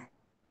 no,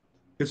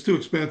 it's too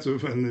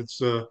expensive and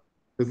there's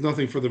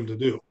nothing for them to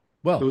do.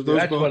 Well, Those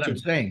that's what boats are, I'm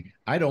saying.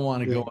 I don't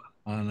want to yeah. go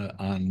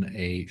on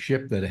a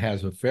ship that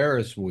has a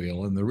Ferris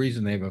wheel, and the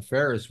reason they have a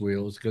Ferris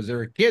wheel is because there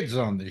are kids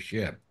on the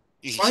ship.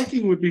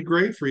 Viking would be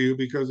great for you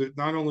because it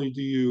not only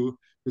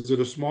is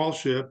it a small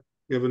ship,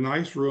 you have a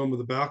nice room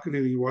with a balcony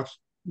and you watch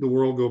the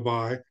world go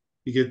by.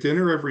 You get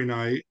dinner every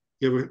night.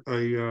 You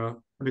have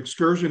an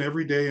excursion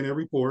every day in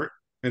every port,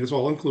 and it's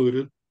all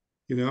included.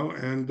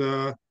 And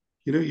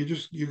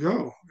you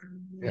go.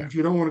 Yeah. If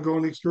you don't want to go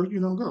on the excursion, you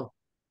don't go.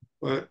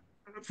 But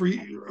for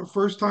a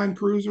first time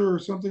cruiser or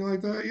something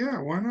like that, yeah,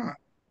 why not?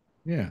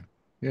 Yeah.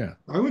 Yeah.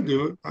 I would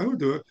do it. I would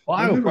do it. Well,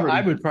 I've never heard I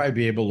of. would probably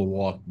be able to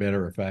walk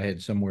better if I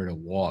had somewhere to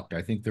walk.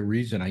 I think the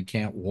reason I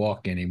can't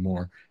walk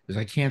anymore is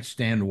I can't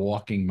stand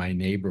walking my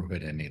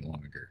neighborhood any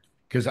longer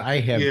because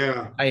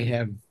Yeah,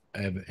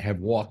 have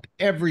walked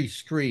every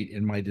street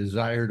in my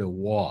desire to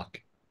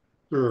walk.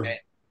 sure.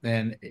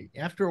 And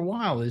after a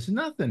while, there's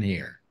nothing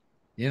here,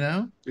 you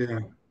know? Yeah,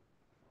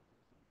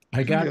 I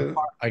I get it.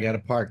 got to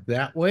park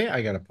that way.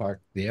 I got to park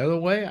the other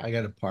way. I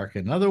got to park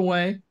another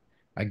way.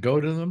 I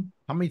go to them.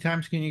 How many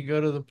times can you go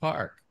to the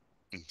park?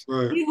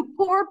 Right. You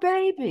poor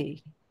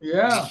baby.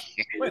 Yeah,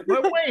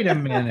 Wait a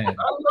minute.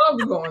 I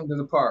love going to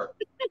the park.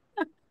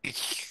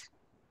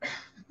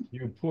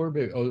 You poor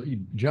baby. Oh,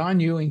 John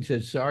Ewing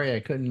said, sorry, I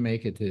couldn't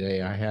make it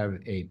today. I have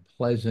a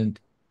pleasant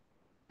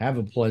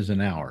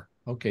hour.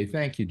 Okay.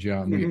 Thank you,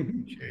 John. We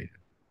appreciate it.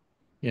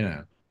 You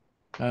know,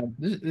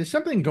 there's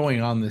something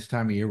going on this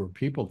time of year where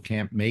people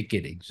can't make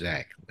it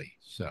exactly.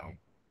 So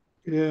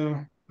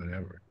Yeah.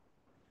 whatever.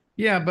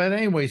 Yeah, but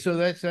anyway, so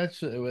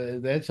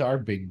that's our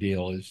big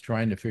deal is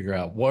trying to figure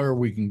out where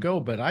we can go.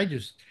 But I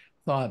just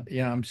thought,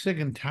 I'm sick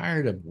and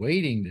tired of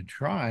waiting to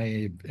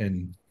try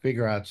and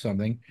figure out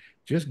something.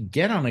 Just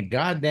get on a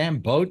goddamn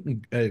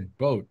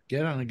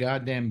get on a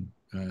goddamn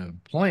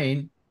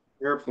plane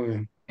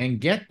Airplane. and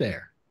get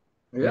there.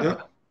 Yeah.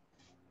 Yep.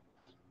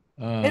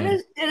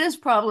 It is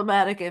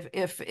problematic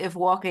if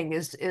walking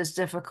is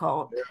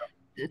difficult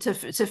to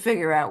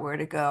figure out where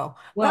to go.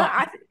 Well, But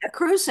I think a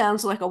cruise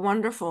sounds like a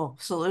wonderful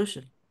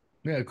solution.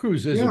 yeah, a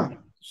cruise is Yeah. a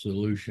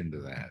solution to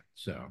that.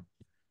 So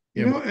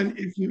And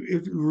if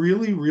you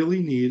really,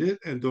 really need it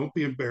and don't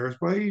be embarrassed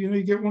by it,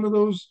 you get one of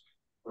those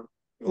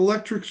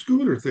electric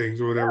scooter things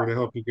or whatever to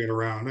help you get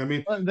around. I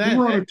mean, well, we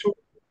were on a tour.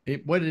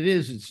 what it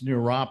is, it's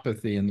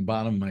neuropathy and the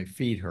bottom of my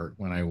feet hurt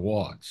when I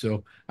walk.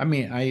 So, I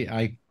mean,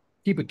 I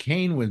keep a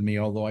cane with me,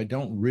 although I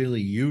don't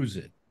really use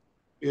it.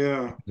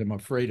 Yeah. I'm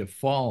afraid of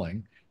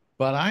falling.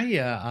 But I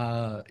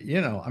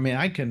mean,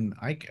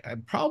 I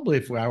probably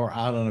if I were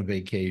out on a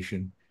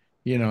vacation,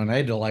 and I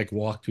had to like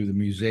walk through the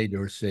Musée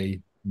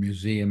d'Orsay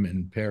museum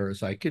in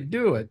Paris, I could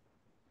do it,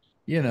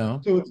 you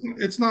know. So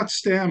it's not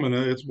stamina,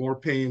 it's more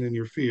pain in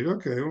your feet.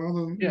 Okay, well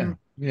then, Yeah,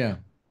 yeah,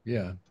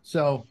 yeah.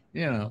 So,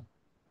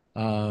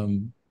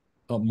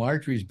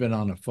 Marjorie's been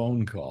on a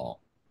phone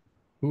call.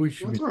 Who has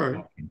she that's been all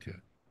right. talking to?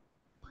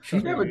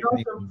 She's Yeah, but don't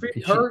your feet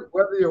she- hurt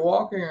whether you're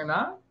walking or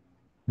not?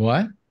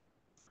 what?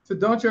 So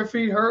don't your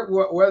feet hurt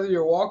whether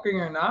you're walking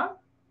or not?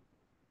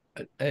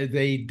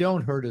 They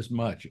don't hurt as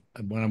much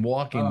when I'm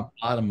walking. The Oh.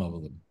 bottom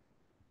of them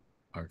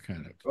are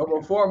kind of. Well,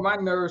 before my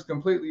nerves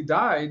completely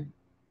died,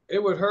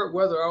 it would hurt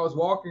whether I was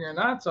walking or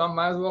not, so I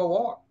might as well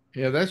walk.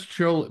 Yeah, that's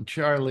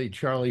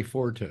Charlie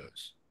Four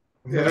Toes.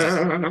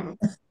 Yeah.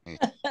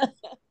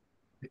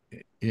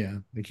 Yeah,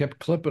 they kept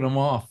clipping them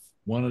off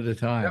one at a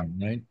time,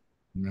 right?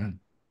 Right.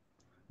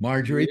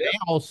 Marjorie, they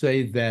all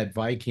say that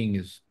Viking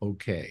is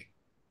okay,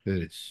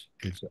 that it's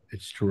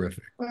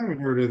terrific. I haven't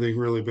heard anything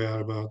really bad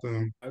about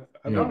them. I've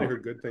Yeah. only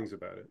heard good things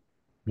about it.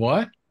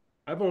 What?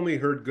 I've only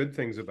heard good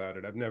things about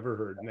it. I've never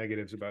heard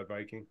negatives about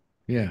Viking.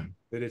 Yeah.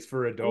 That it's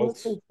for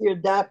adults. Listen to your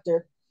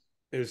doctor.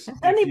 There's Has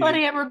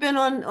anybody ever been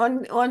on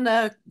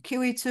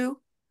QE2?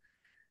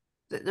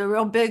 The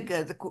real big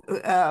Too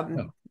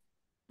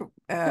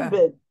uh,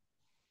 big.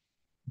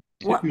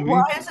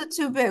 why is it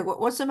too big?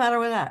 What's the matter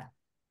with that?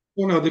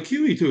 Well, no, the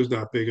QE2 is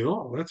not big at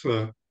all. That's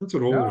an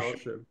older Oh, ship.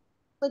 shit.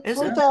 Like Is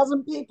it?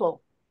 4,000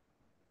 people.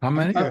 How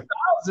many? Yeah,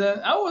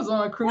 I was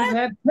on a cruise that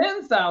had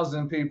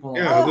 10,000 people on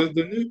yeah. Oh,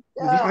 The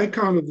God.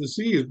 Icon of the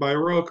Seas by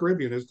Royal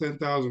Caribbean has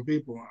 10,000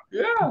 people on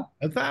it. Yeah.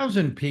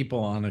 1,000 people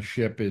on a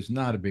ship is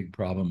not a big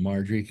problem,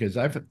 Marjorie, because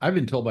I've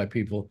been told by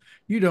people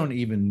you don't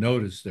even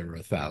notice there are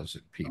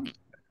 1,000 people,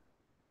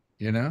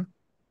 you know?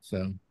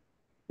 So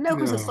No,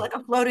 because it's No. like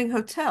a floating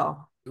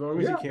hotel. As long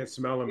as you Yeah. can't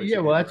smell them, it yeah,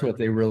 should well, be that's fine. what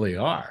they really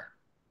are,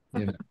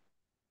 you know.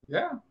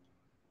 Yeah.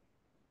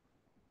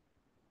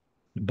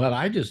 But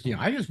I just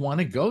want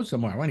to go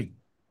somewhere. I want to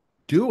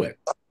do it,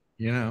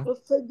 you know. We'll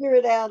figure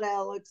it out,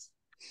 Alex.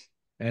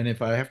 And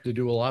if I have to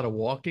do a lot of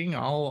walking,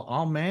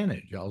 I'll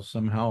manage.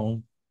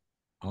 I'll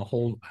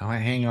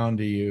hang on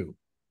to you,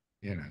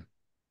 you know.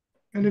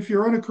 And if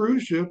you're on a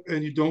cruise ship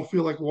and you don't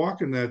feel like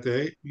walking that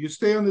day, you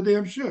stay on the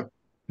damn ship.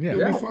 Yeah,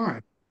 You'll be Yeah.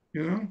 fine.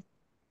 You know?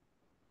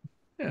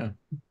 yeah.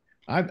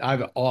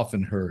 I've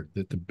often heard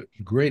that the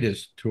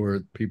greatest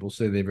tour people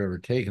say they've ever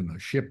taken, the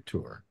ship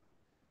tour,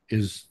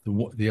 is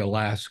the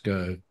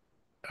Alaska,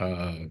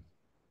 uh,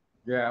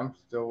 Yeah. I'm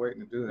still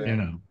waiting to do you that.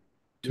 know,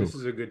 tour. This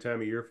is a good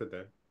time of year for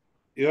that.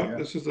 Yeah, Yeah.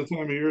 this is the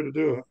time of year to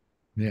do it.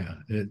 Yeah,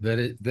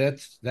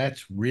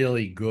 that's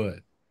really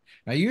good.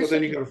 Now But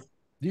then you got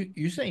to,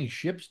 you're saying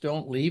ships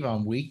don't leave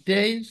on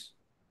weekdays?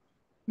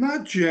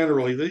 not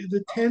generally,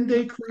 the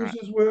 10-day Uh,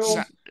 cruises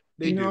will,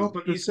 They you know, do.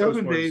 but the East Coast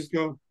 7 days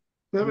ones. go,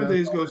 seven Yeah.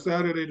 days go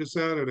Saturday to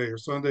Saturday or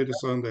Sunday to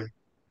Sunday,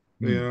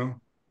 you Hmm.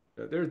 know?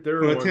 There are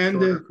But a one 10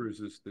 day, shorter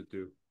cruises that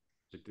do.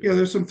 yeah,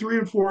 there's some 3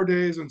 and 4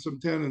 days and some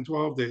 10 and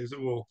 12 days that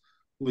will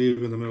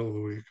leave in the middle of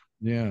the week.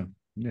 Yeah,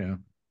 yeah.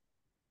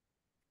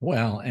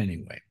 Well,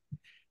 anyway,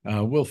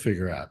 we'll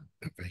figure out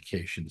a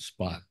vacation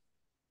spot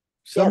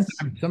Yes.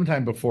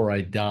 sometime before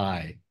I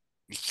die.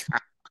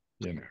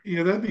 You know.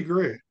 Yeah, that'd be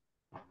great.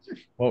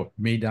 Oh,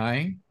 me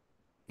dying?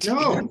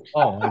 No.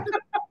 Oh,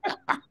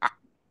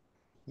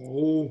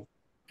 Oh,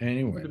 It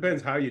anyway.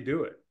 depends how you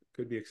do it.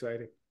 Could be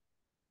exciting.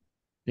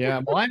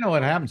 Yeah, well, I know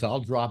what happens. I'll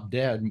drop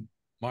dead.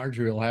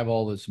 Marjorie will have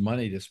all this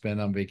money to spend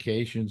on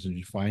vacations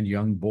and find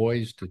young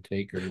boys to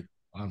take her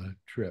on a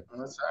trip.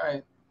 That's all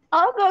right.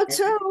 I'll go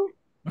too.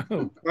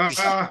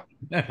 ah,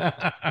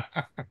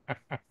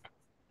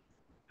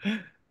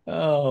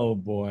 Oh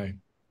boy.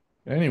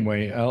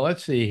 Anyway,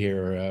 let's see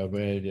here.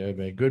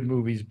 Good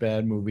movies,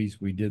 bad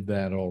movies. We did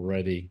that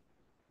already.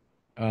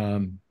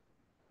 Um,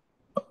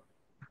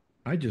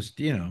 I just,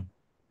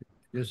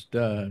 just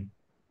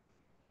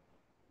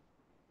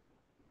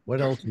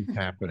what else is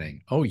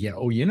happening? Oh yeah.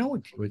 Oh, you know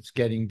what's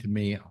getting to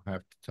me? I'll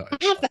have to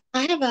touch.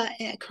 I have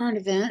a current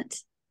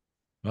event.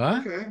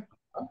 What? okay.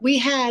 We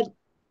had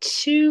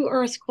two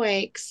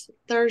earthquakes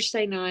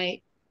Thursday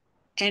night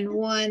and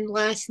one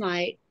last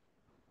night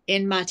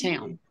in my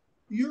town.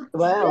 You're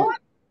Wow.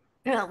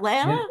 kidding. In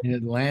Atlanta? In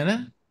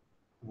Atlanta?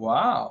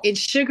 Wow. In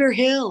Sugar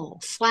Hill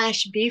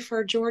 /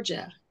 Beaufort,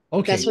 Georgia.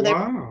 Okay. That's what they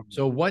Wow.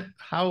 So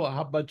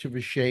how much of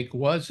a shake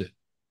was it?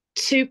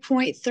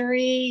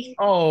 2.3.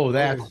 Oh,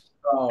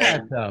 Oh,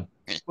 that's a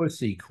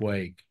pussy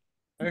quake.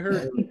 I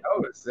heard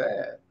oh, it's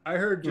sad. I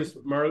heard just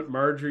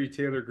Marjorie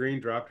Taylor Greene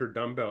dropped her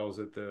dumbbells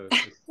at the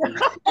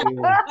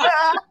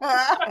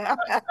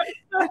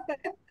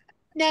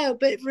No,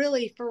 but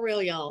really, for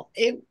real, y'all.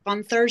 It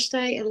on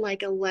Thursday at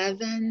like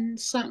 11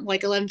 something,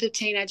 like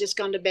 11:15. I just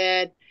gone to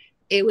bed.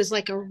 It was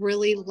like a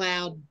really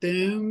loud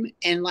boom,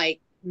 and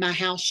like my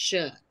house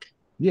shook,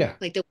 Yeah.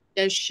 like the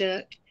windows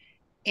shook.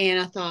 And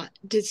I thought,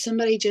 did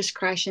somebody just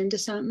crash into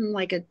something,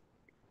 like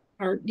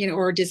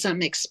or did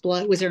something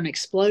explode? Was there an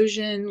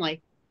explosion,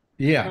 like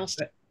Yeah. across?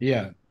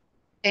 Yeah.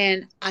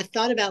 And I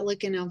thought about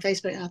looking on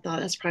Facebook. And I thought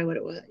that's probably what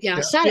it was. Yeah, I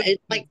Yeah. saw it.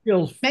 It like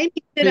Feels made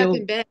me sit up feels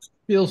in bed.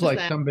 feels What was like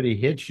that? somebody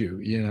hit you.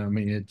 I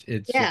mean,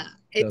 it's Yeah,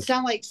 it just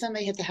sounded like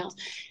somebody hit the house.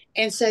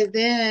 And so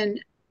then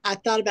I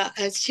thought about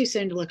it's too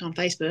soon to look on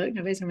Facebook.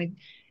 Nobody's gonna be,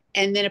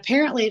 and then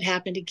apparently it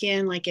happened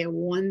again like at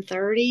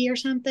 1:30 or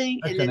something.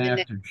 that's And an then the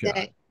next aftershock.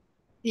 day,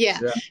 yeah.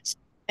 Yeah. So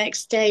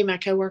next day my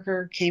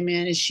coworker came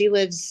in and she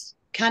lives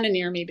kind of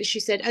near me, but she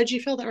said, "Oh, did you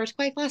feel the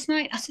earthquake last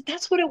night?" I said,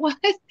 "That's what it was."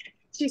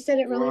 She said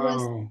it really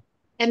was. Wow.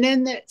 And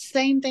then the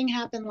same thing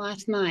happened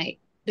last night.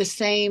 The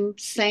same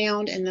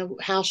sound and the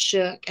house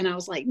shook. And I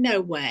was like, no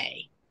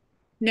way.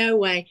 No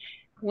way.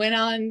 Went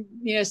on,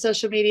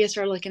 social media,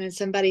 started looking, and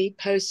somebody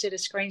posted a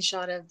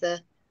screenshot of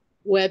the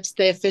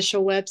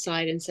official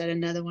website and said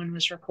another one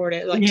was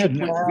recorded, like We had 2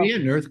 point. we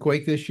had an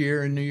earthquake this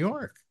year in New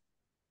York.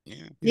 Yeah.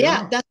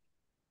 Yeah,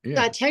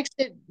 Yeah. I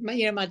texted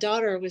my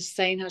daughter was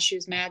saying how she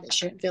was mad that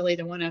she didn't feel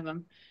either one of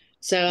them.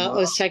 So I Wow.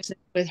 was texting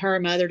with her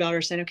and my other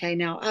daughter saying, okay,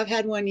 now I've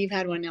had one, you've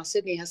had one. Now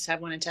Sydney has to have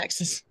one in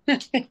Texas.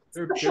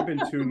 There've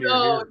been two near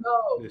No, here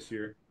no. this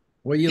year.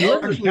 Well, you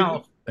live in Actually,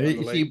 California. On the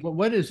You see, lake. but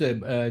what is it?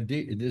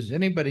 Does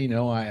anybody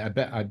know? I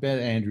bet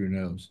Andrew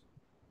knows.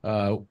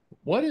 Uh,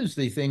 what is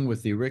the thing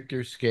with the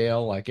Richter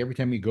scale? Like every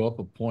time you go up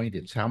a point,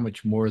 it's how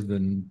much more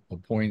than a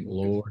point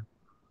lower?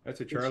 That's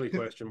a Charlie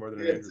question more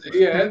than an Andrew It's,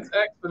 question. yeah, it's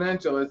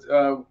exponential. It's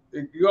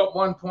if you go up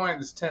 1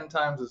 point, it's 10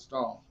 times as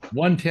strong.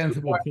 1/10 of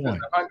a Points is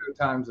point. 100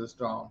 times as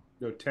strong.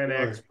 No,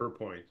 10x per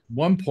point.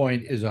 1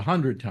 point is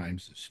 100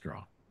 times as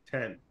strong.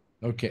 10.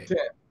 Okay.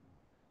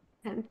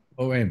 10.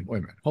 Oh, wait a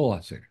minute. Hold on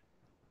a second.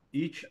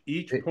 Each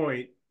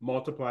point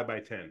multiplied by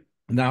 10.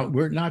 Now,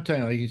 we're not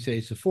talking, like you say,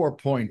 it's a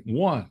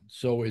 4.1.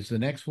 So is the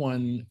next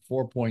one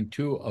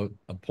 4.2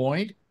 a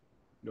point?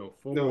 No,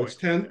 full No, point. it's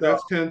 10.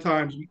 That's 10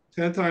 times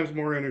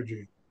more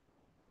energy,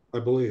 I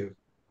believe.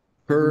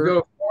 If we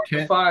go 4 10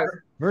 to 5,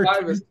 per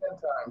 5 is 10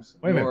 times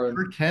Wait a minute, more.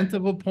 per 10th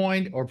of a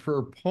point or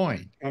per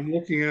point? I'm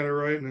looking at it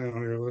right now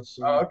here. Let's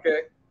see. Oh,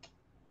 okay.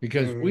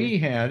 Because we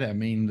had, I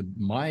mean,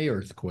 my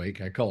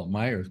earthquake, I call it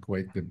my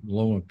earthquake, the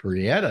Loma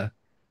Prieta,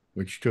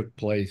 which took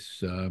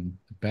place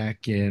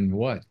back in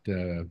what?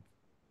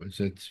 Was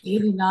it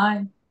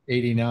 89.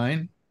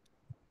 89?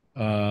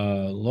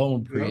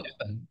 Loma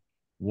Prieta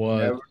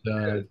was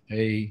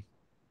a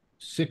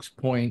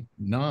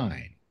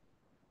 6.9.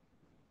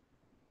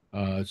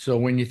 So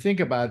when you think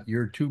about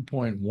your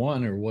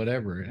 2.1 or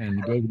whatever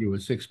and go to a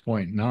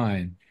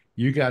 6.9,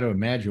 you got to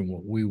imagine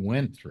what we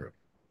went through.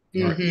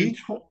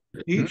 Each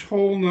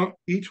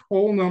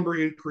whole number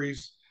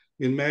increase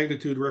in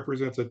magnitude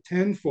represents a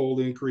tenfold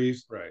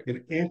increase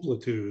in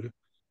amplitude.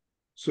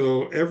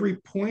 So every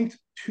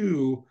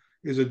 0.2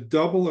 is a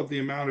double of the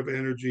amount of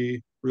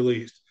energy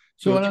released.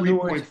 So in other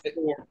 3.4. words,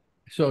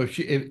 so if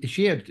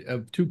she had a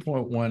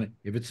 2.1,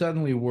 if it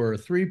suddenly were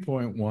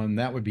 3.1,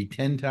 that would be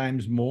 10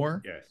 times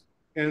more? Yes.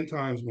 10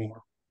 times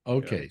more.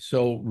 Okay,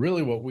 so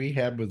really what we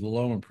had with the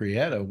Loma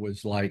Prieta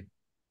was like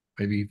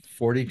maybe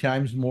 40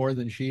 times more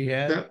than she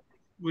had? That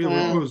we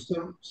was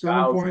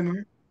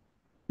 7.9,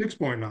 6.9,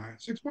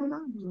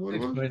 6.9.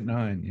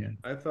 6.9, yeah.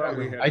 I thought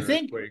we had I an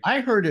think earthquake.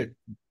 I heard it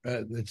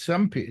that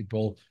some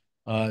people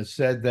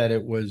said that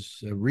it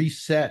was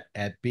reset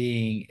at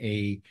being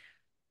a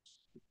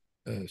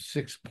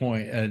 6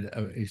 point,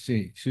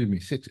 excuse me,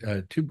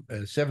 7.2.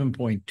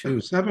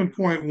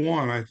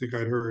 7.1, I think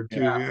I'd heard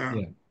too. Yeah.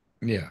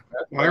 Yeah.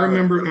 I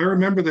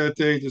remember that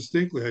day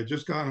distinctly. I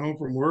just got home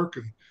from work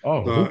and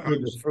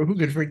who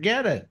could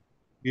forget it?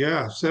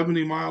 Yeah,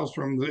 70 miles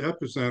from the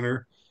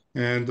epicenter,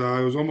 and I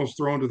was almost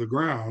thrown to the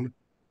ground,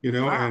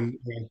 and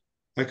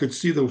I could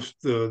see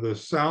the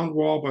sound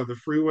wall by the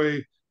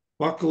freeway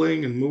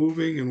buckling and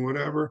moving and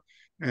whatever.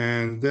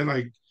 And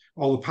then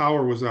all the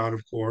power was out,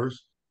 of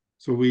course.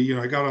 So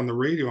I got on the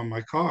radio in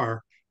my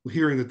car,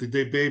 hearing that the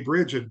Bay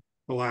Bridge had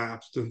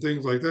collapsed and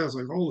things like that. It's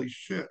like, holy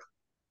shit.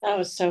 That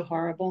was so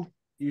horrible.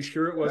 You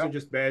sure it wasn't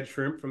just bad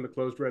shrimp from the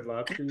closed Red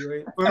Lobster you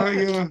ate? Well,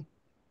 yeah,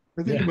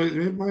 I think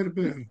it might have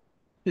been.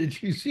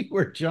 Did you see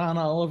where John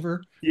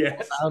Oliver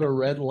Yes. bought out a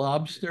Red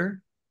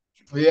Lobster?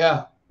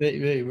 Yeah.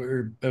 They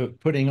were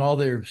putting all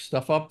their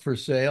stuff up for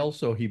sale,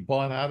 so he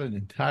bought out an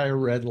entire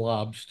Red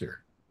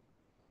Lobster.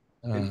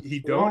 And he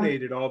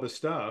donated all the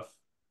stuff,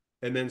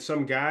 and then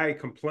some guy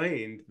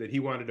complained that he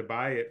wanted to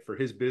buy it for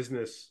his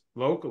business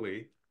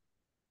locally.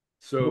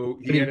 So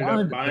he ended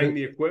up buying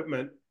the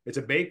equipment. It's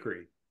a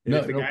bakery. And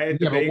if the guy at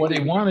the but what he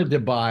bakery wanted to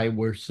buy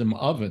were some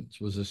ovens,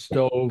 was a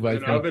stove, I an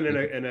think. oven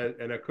and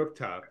a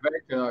cooktop.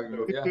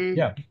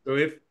 Yeah.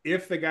 So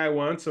if the guy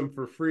wants them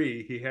for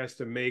free, he has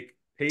to make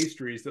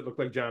pastries that look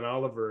like John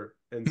Oliver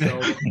and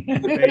sell them.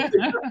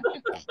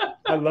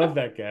 I love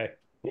that guy.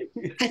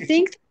 I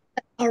think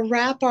a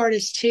rap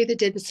artist too that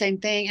did the same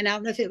thing, and I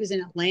don't know if it was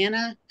in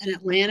Atlanta, an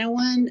Atlanta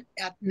one,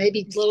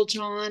 maybe Little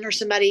John or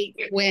somebody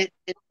went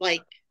and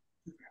like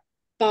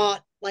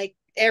bought like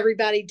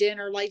everybody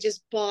dinner, like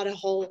just bought a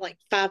whole like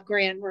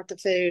 $5,000 worth of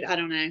food. I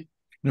don't know.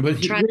 No,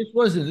 but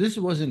this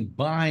wasn't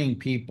buying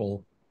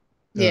people.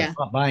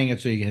 Not buying it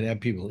so you could have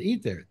people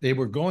eat there. They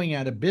were going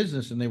out of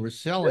business and they were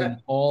selling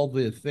all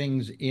the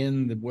things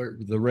in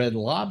the Red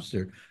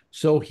Lobster.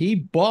 So he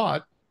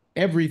bought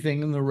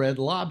everything in the Red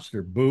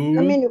Lobster. Booze.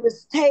 I mean, it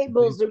was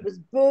tables, it was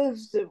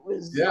booths, it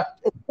was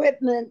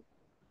equipment.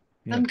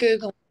 Yeah. I'm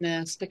Googling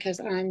this because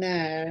I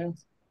know.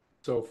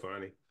 So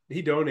funny.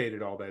 He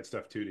donated all that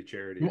stuff too to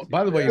charity.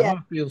 By the way, you want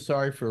to feel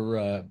sorry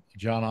for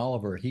John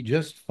Oliver. He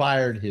just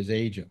fired his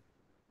agent.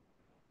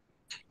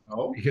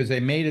 Oh. Because they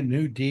made a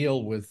new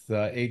deal with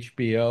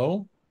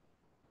HBO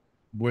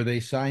where they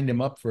signed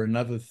him up for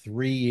another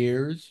 3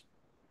 years,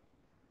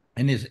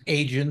 and his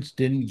agents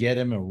didn't get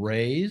him a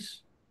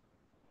raise.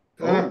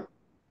 Oh.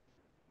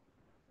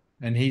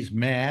 And he's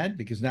mad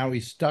because now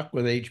he's stuck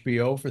with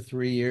HBO for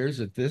 3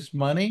 years at this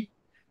money.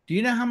 Do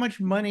you know how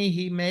much money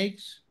he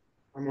makes?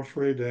 I'm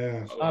afraid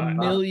to ask. $1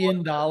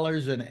 million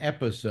an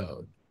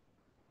episode,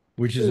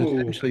 which is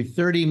essentially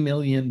 $30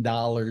 million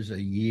a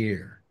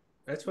year.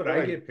 That's what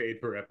I get paid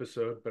per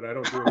episode, but I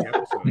don't do any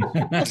episodes.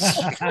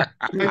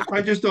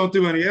 I just don't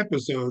do any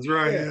episodes,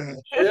 right?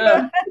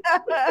 Yeah.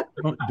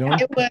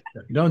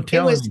 Don't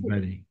tell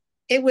anybody.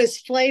 It was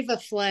Flava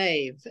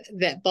Flav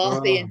that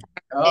bought the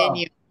entire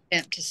menu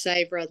to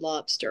save Red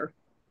Lobster.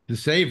 To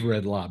save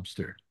Red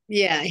Lobster.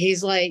 Yeah,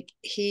 he's like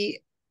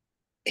he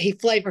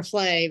Flavor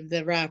Flav,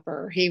 the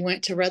rapper. He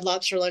went to Red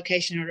Lobster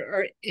location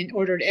and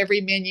ordered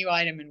every menu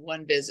item in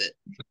one visit.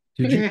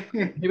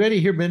 Anybody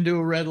here been to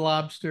a Red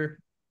Lobster?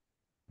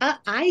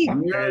 I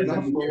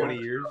 10, 20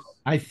 years.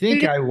 I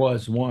think I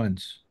was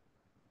once.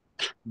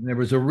 There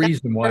was a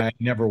reason why I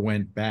never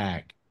went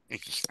back.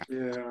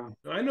 Yeah.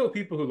 I know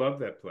people who love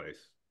that place.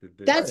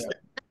 that's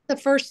the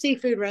first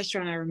seafood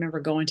restaurant I remember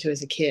going to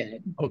as a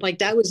kid. Oh. Like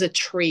that was a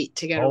treat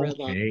to go to Red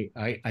Lobster.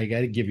 Okay, I got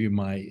to give you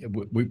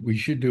we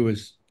should do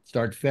is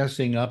start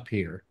fessing up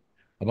here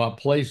about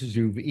places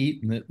you've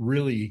eaten that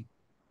really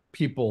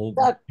people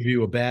give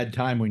you a bad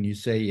time when you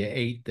say you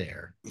ate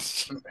there.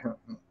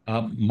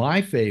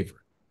 My favorite,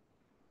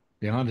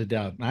 beyond a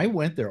doubt, and I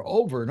went there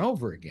over and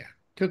over again.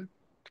 Took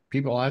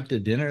people out to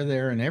dinner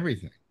there and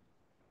everything.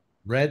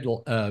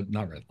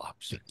 Not Red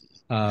Lobster,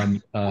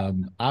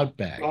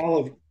 Outback.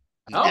 Olive.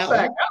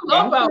 Outback. I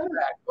love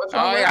Outback. What's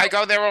wrong with I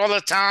go there all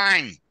the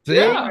time. See?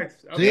 Yeah.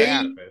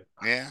 Yeah.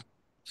 Yeah.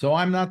 So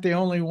I'm not the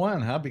only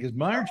one, huh? Because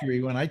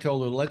Marjorie, when I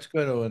told her, let's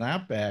go to an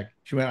Outback,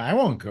 she went, I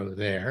won't go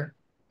there.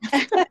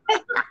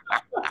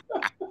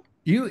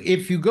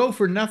 If you go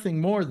for nothing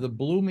more, the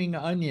blooming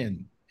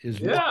onion is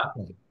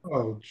wonderful.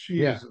 Oh,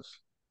 Jesus.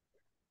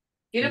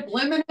 Get a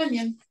blooming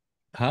onion.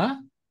 Huh?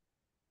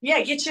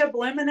 Yeah, get you a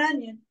blooming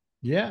onion.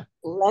 Yeah.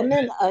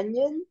 Lemon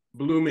onion?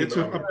 Blooming. It's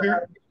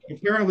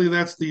apparently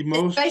that's the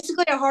most. It's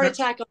basically a heart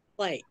attack on a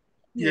plate.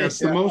 Yeah, it's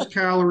the most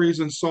calories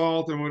and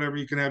salt and whatever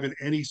you can have in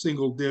any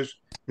single dish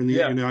in the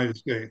United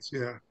States.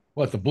 Yeah.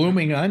 What, the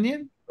blooming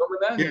onion? Blooming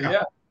onion,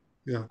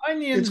 Yeah.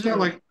 Onions. It's got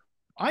like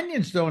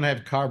onions don't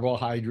have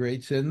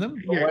carbohydrates in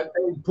them. What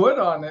they put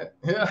on it.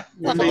 Yeah.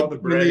 When all the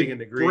breading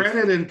and the grease.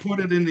 Bread it and put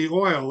it in the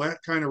oil,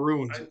 that kind of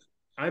ruins it.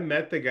 I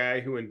met the guy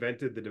who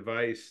invented the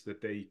device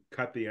that they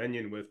cut the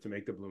onion with to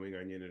make the blooming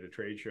onion at a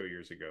trade show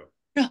years ago.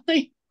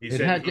 Really? It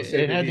had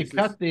to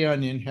cut the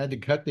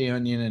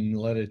onion and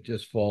let it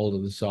just fall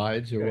to the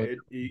sides, or what?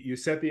 You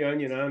set the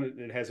onion on, and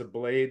it has a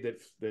blade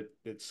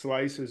that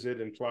slices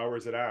it and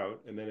flours it out,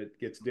 and then it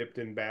gets dipped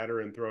in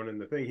batter and thrown in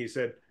the thing. He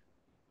said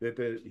that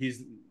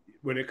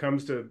when it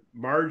comes to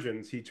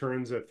margins, he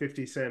turns a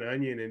 50-cent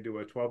onion into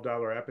a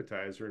 $12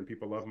 appetizer, and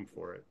people love him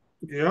for it.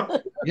 Yeah.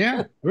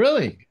 Yeah,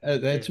 really.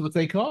 That's what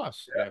they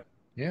cost.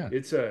 Yeah.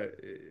 It's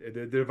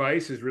the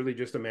device is really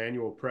just a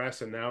manual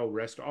press, and now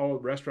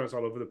restaurants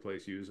all over the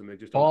place use them. They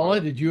just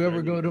Paula, did you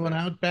ever go to an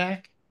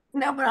Outback?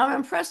 No, but I'm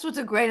impressed with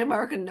the great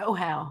American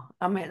know-how.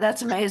 I mean,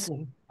 that's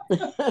amazing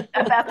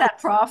about that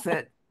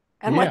profit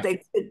and what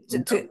they did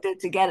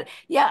to get it.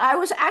 Yeah, I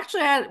was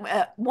actually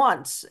at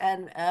once,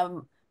 and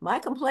my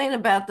complaint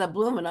about the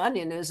blooming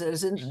onion is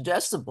it's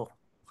indigestible.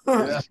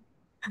 What?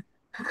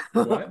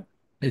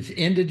 It's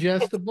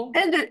indigestible?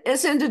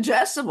 It's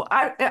indigestible.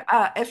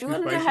 If you're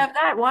going to have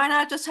that, why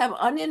not just have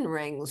onion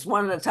rings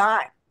one at a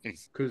time?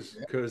 Because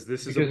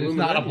this is it's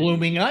not a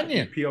blooming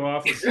onion. You peel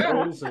off the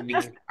petals and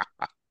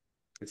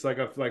it's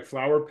like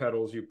flower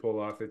petals you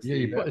pull off.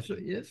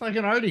 It's like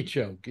an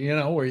artichoke,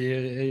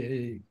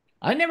 where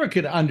I never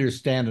could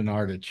understand an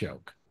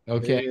artichoke.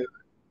 Okay.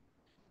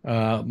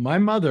 My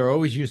mother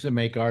always used to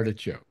make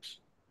artichokes.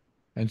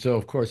 And so,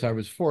 of course, I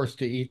was forced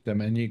to eat them.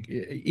 And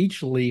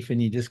each leaf,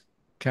 and you just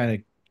kind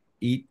of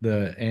eat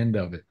the end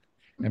of it.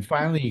 And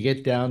finally, you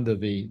get down to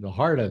the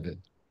heart of it.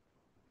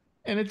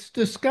 And it's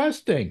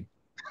disgusting.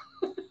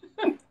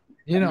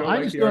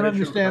 I just don't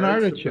understand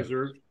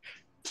artichokes.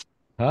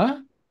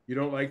 Huh? You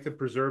don't like the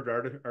preserved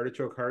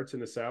artichoke hearts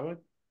in a salad?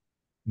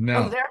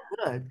 No. Oh,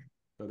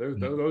 they're good.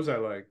 Those I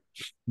like.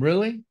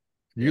 Really?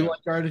 You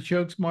like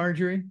artichokes,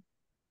 Marjorie?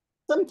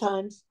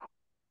 Sometimes.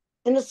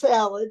 In a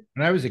salad.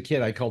 When I was a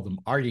kid, I called them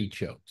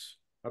artichokes.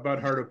 How about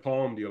heart of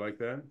palm? Do you like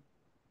that?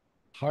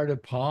 Heart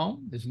of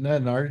palm? Isn't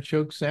that an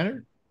artichoke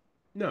center?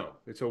 No,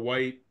 it's a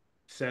white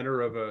center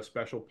of a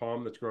special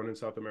palm that's grown in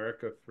South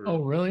America. Oh,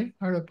 really?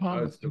 Heart of palm?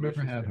 I've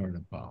never had heart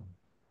of palm.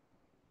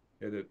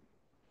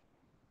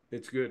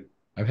 It's good.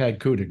 I've had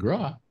coup de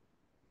grace.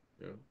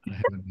 Yeah. I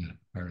haven't had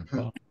heart of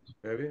palm.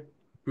 Have you?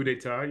 Coup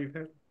d'etat you've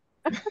had?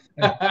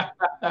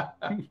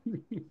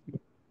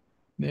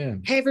 Yeah.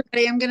 Hey,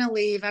 everybody, I'm going to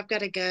leave. I've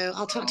got to go.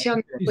 I'll talk to you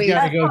on the week.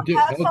 Got to go do.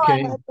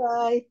 Okay.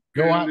 Bye.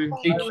 Go out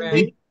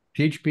and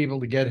teach people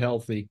to get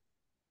healthy.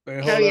 Hey,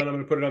 hold on, I'm going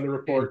to put it on the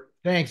report.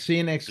 Thanks. See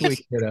you next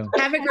week, kiddo.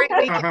 Have a great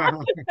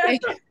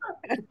week.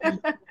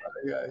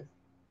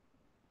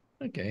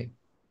 Okay.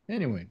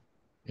 Anyway,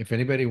 if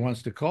anybody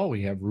wants to call,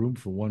 we have room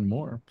for one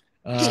more.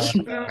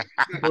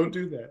 Don't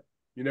do that.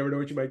 You never know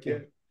what you might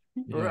get.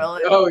 Yeah.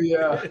 Really? Oh,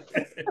 yeah.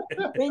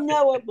 We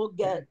know what we'll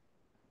get.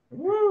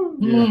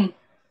 Yeah.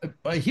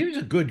 Here's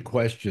a good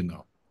question,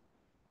 though.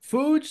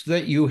 Foods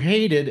that you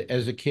hated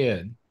as a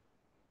kid,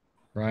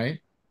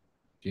 right?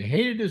 You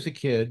hated as a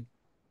kid,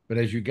 but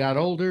as you got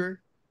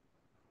older,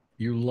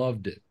 you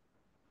loved it.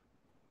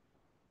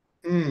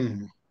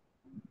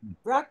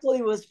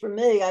 Broccoli was for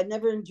me. I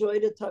never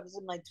enjoyed it till I was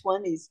in my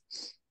 20s.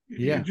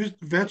 Yeah. Just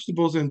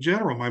vegetables in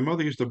general. My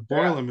mother used to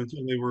boil them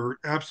until they were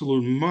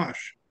absolute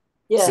mush.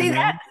 Yeah. See,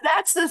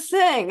 that's the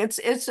thing. It's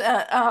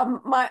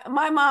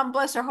my mom,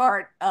 bless her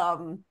heart,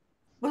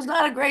 was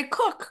not a great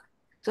cook.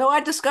 So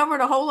I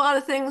discovered a whole lot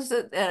of things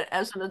that,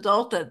 as an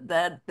adult,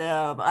 that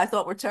I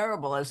thought were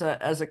terrible as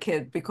a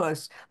kid.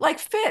 Because like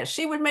fish,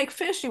 she would make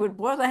fish, she would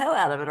boil the hell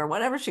out of it or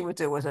whatever she would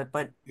do with it.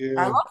 But I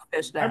Yeah. love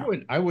fish now.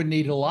 I wouldn't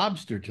eat a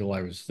lobster till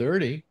I was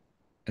 30,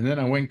 and then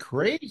I went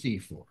crazy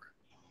for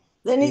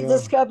Then he Yeah.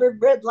 discovered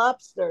Red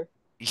Lobster.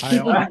 it.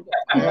 I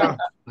Yeah.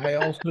 I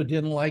also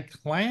didn't like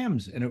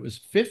clams, and it was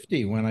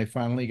 50 when I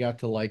finally got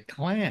to like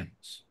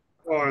clams.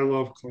 Oh, I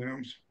love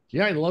clams.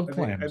 Yeah, I love I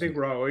clams. think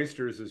raw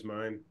oysters is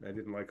mine. I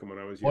didn't like them when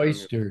I was young.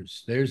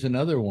 Oysters, there's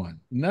another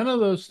one. None of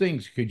those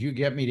things could you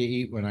get me to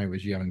eat when I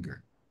was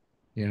younger,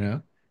 you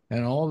know?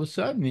 And all of a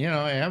sudden,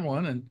 I had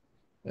one and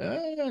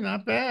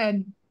not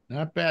bad.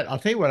 Not bad. I'll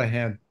tell you what I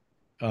had.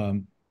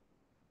 Um,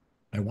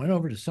 I went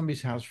over to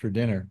somebody's house for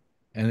dinner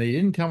and they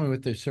didn't tell me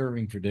what they're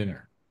serving for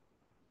dinner.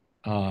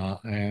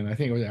 And I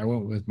think I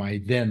went with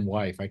my then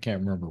wife. I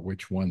can't remember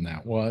which one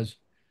that was.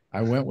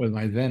 I went with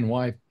my then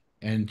wife,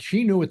 and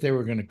she knew what they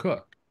were going to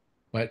cook,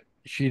 but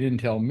she didn't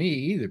tell me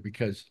either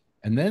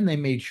and then they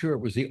made sure it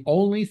was the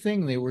only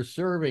thing they were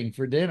serving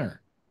for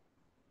dinner.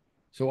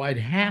 So I'd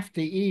have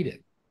to eat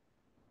it.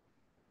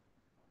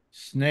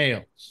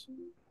 Snails.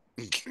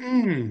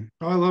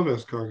 I love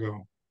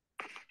escargot.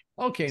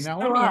 Okay, now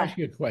So let me I. ask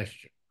you a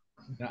question.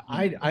 Now,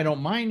 I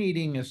don't mind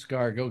eating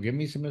escargot. Give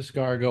me some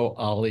escargot,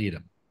 I'll eat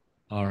them.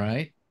 All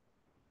right.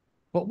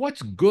 But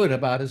what's good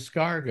about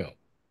escargot?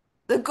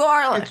 The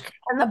garlic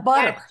and the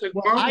butter.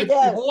 Well,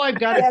 Yes. all I've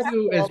got to Yes,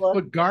 do is Paula.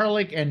 put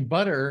garlic and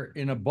butter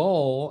in a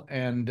bowl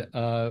and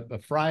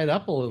fry it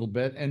up a little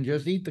bit and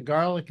just eat the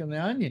garlic and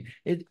the onion.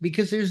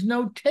 Because there's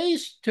no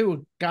taste to a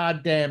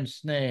goddamn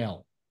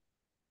snail.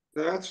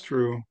 That's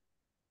true.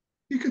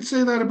 You could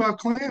say that about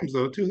clams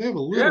though too. They have a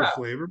little Yeah.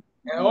 flavor.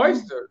 And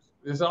oysters.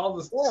 There's all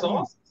the Yeah.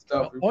 sauce and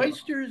stuff. we put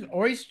on.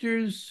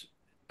 Oysters.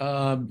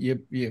 What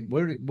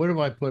do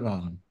I put on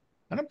them?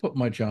 I don't put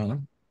much on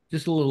them.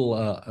 Just a little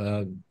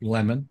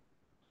lemon.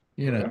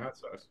 Hot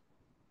sauce.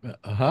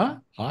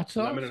 Hot sauce.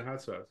 Lemon and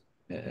hot sauce.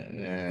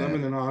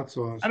 Lemon and hot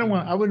sauce.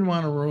 I wouldn't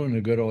want to ruin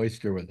a good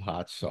oyster with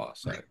hot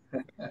sauce.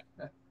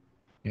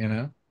 You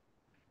know.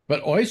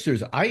 But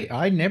oysters,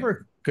 I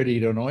never could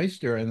eat an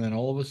oyster, and then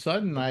all of a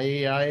sudden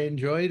I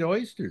enjoyed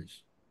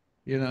oysters.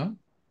 You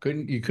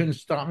couldn't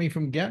stop me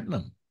from getting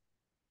them.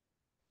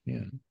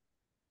 Yeah.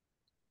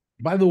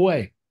 By the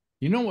way,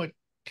 you know what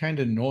kind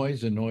of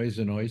noise annoys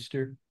an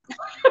oyster?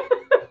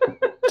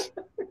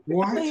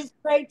 What? Please,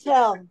 pray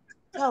tell.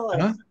 Tell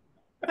us.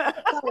 Huh?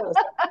 Tell us.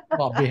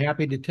 Well, I'll be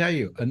happy to tell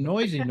you. A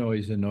noisy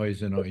noise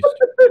annoys an oyster.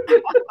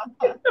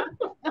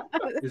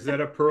 Is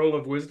that a pearl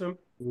of wisdom?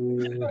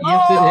 Yes,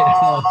 it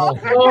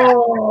is.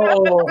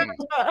 Oh,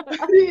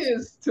 he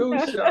is too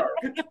sharp.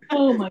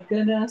 Oh my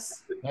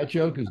goodness. That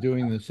joke is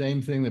doing the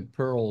same thing that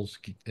pearls,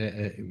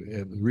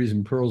 the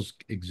reason pearls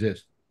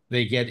exist.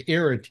 They get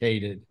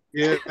irritated.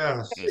 Yes.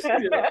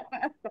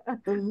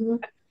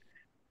 Mhm.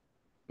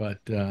 But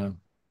I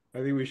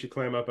think we should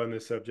climb up on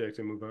this subject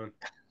and move on.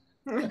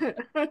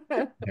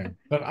 yeah.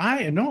 But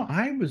I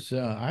was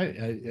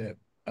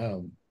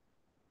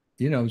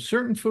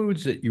certain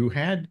foods that you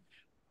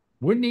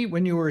wouldn't eat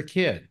when you were a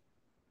kid,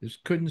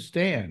 just couldn't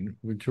stand,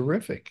 were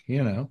terrific,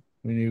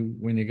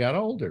 when you got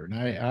older. And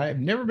I've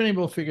never been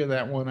able to figure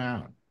that one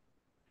out.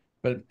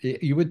 But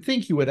you would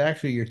think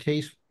your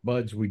taste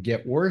buds would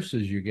get worse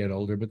as you get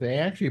older, but they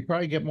actually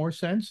probably get more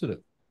sensitive.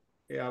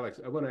 Hey, Alex,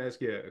 I want to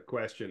ask you a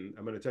question.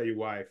 I'm going to tell you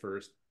why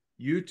first.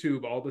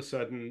 YouTube all of a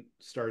sudden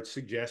starts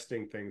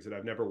suggesting things that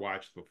I've never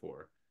watched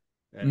before.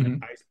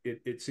 And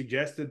it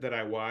suggested that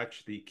I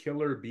watch the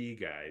killer bee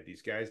guy,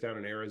 these guys down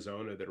in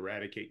Arizona that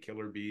eradicate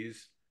killer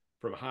bees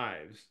from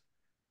hives.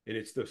 And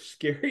it's the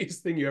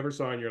scariest thing you ever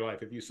saw in your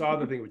life. If you saw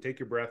the thing, it would take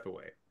your breath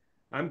away.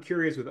 I'm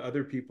curious with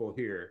other people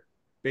here,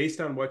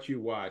 based on what you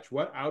watch,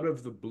 what out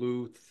of the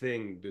blue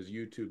thing does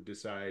YouTube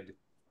decide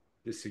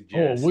to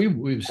suggest?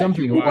 We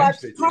something You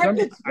watch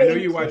carpet I know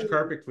you cleaning. watch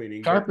carpet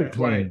cleaning. Carpet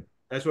cleaning.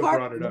 That's what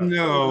brought it up.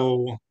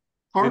 No.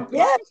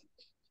 Yes.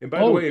 And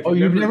by the way, if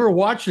you've never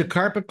watched the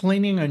carpet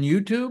cleaning on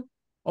YouTube?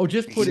 Oh,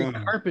 just put in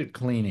No. carpet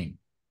cleaning.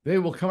 They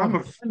will come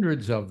up with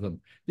hundreds of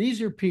them.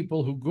 These are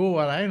people who go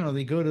out, I don't know,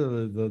 they go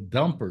to the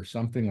dump or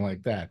something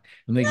like that.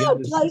 And they No,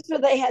 get place where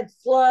they had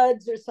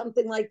floods or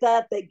something like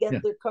that. They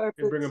get their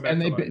carpets. bring them back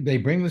and to life. they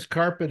bring this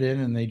carpet in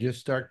and they just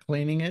start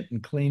cleaning it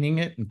and cleaning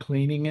it and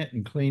cleaning it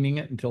and cleaning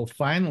it until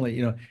finally,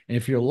 and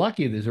if you're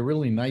lucky, there's a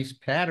really nice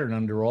pattern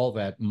under all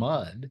that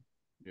mud.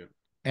 Yeah.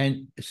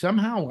 And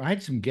somehow I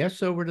had some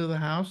guests over to the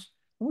house.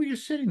 And we were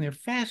just sitting there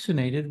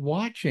fascinated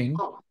watching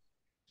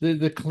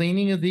the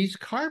cleaning of these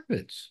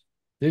carpets.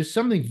 There's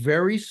something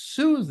very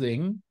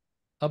soothing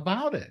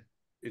about it.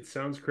 It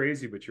sounds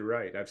crazy, but you're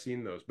right. I've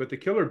seen those. But the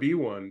killer bee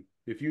one,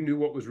 if you knew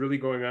what was really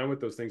going on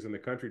with those things in the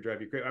country,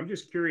 drive you crazy. I'm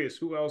just curious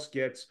who else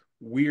gets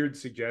weird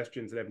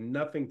suggestions that have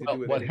nothing to do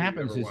with what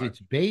happens is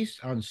it's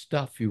based on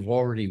stuff you've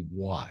already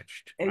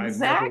watched.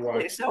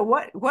 Exactly. So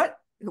what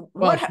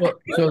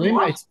So they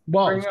might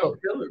Bring up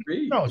killer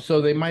bees. no,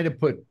 so they might have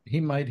he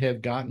might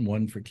have gotten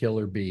one for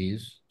killer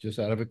bees just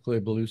out of a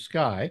clear blue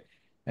sky,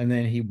 and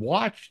then he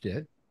watched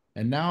it,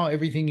 and now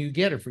everything you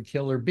get are for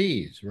killer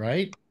bees,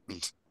 right?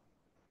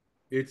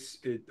 It's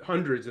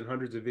hundreds and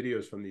hundreds of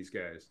videos from these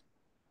guys,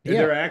 and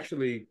Yeah. they're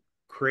actually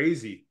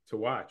crazy to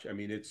watch. I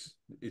mean, it's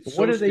What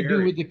so do they do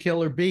scary. with the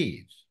killer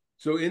bees?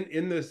 So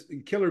in this,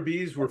 killer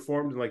bees were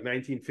formed in like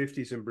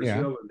 1950s in Yeah.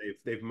 Brazil, and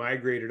they've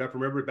migrated up.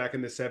 Remember back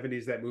in the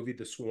 70s, that movie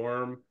The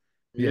Swarm?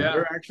 Yeah.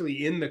 They're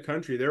actually in the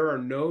country. There are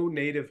no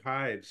native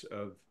hives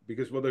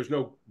because, well, there's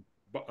no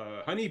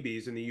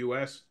honeybees in the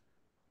U.S.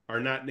 are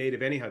not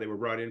native anyhow. They were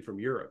brought in from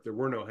Europe. There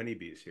were no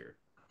honeybees here.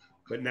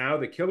 But now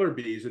the killer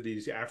bees are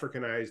these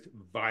Africanized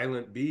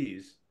violent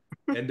bees,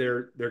 and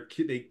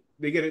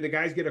they get it. The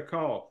guys get a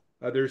call.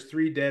 There's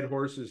 3 dead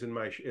horses in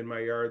my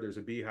yard. There's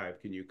a beehive.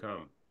 Can you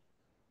come?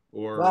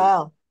 Or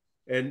Wow.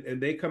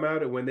 and they come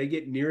out, and when they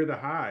get near the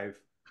hive,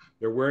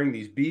 they're wearing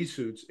these bee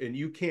suits, and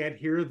you can't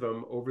hear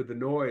them over the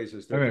noise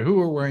as they're Okay, who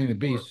are wearing the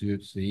bee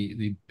suits?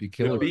 The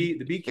killer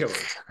the bee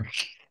killers.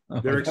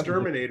 They're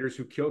exterminators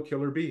who kill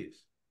killer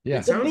bees. Yeah.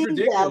 It sounds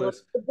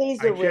ridiculous. The bees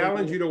I are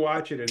challenge you waving. to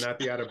watch it and not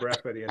be out of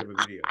breath by the end of a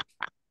video.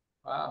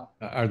 Wow.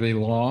 Are they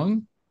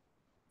long?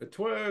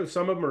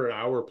 Some of them are an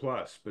hour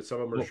plus, but some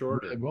of them are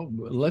shorter. Well,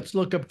 let's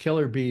look up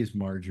killer bees,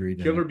 Marjorie.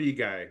 Then. Killer bee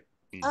guy.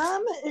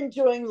 I'm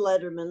enjoying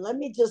Letterman. Let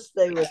me just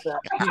stay with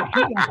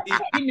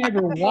that. He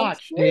never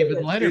watched David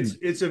Letterman.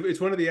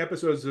 It's one of the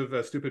episodes of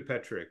Stupid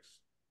Pet Tricks.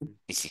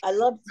 I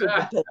love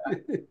Super Pet.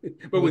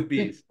 But with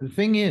bees. The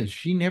thing is,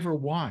 she never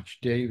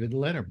watched David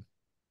Letterman.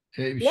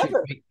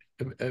 Never.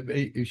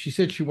 She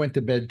said she went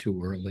to bed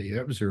too early.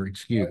 That was her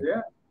excuse. Oh,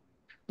 yeah.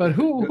 But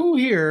who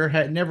here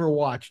had never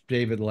watched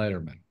David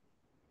Letterman?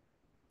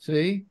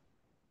 See?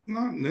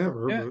 Not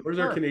never. Yeah. But Where's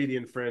our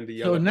Canadian friend?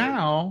 So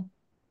now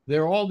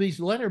there are all these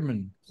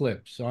Letterman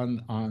clips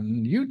on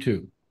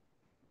YouTube.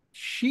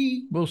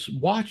 She will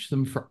watch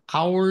them for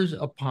hours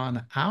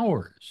upon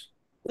hours.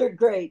 They're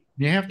great.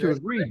 You have to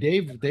agree,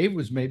 Dave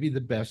was maybe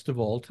the best of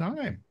all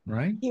time,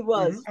 right? He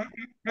was.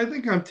 I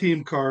think I'm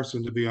Team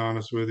Carson, to be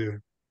honest with you.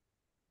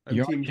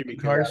 I'm Team Jimmy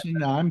Carson.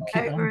 No, I'm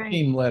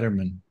Team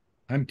Letterman.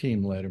 I'm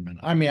Team Letterman.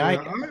 I mean, I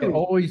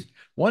always,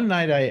 one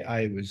night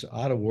I was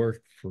out of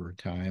work for a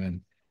time, and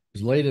it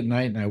was late at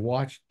night, and I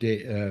watched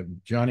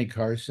Johnny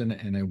Carson,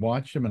 and I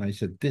watched him, and I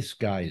said, this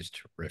guy is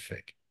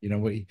terrific. You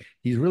know,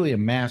 he's really a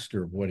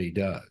master of what he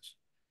does.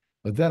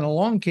 But then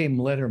along came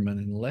Letterman,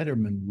 and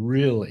Letterman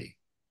really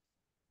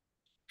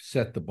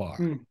set the bar.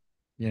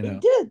 You know, He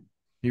did.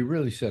 He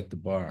really set the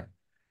bar.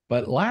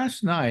 But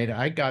last night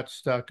I got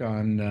stuck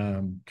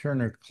on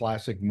Turner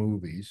Classic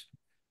Movies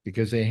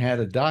because they had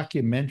a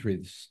documentary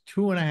that's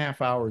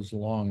 2.5 hours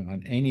long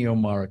on Ennio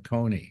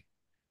Morricone,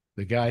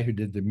 the guy who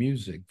did the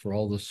music for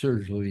all the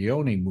Sergio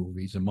Leone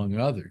movies, among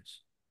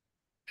others,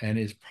 and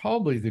is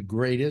probably the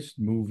greatest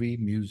movie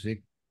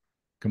music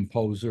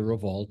composer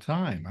of all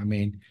time. I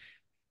mean,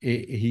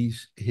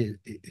 his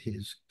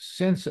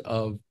sense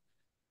of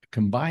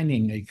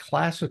combining a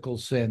classical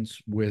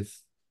sense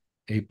with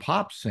a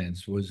pop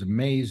sense was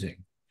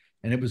amazing.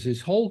 And it was his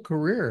whole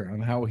career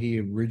on how he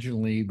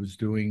originally was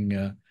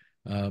doing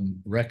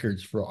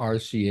records for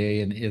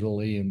RCA in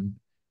Italy and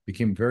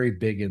became very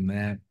big in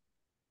that.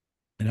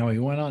 And how he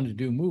went on to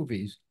do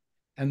movies.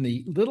 And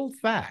the little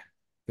fact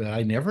that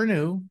I never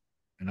knew,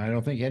 and I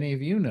don't think any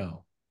of you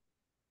know,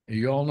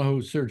 you all know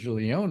who Sergio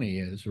Leone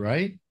is,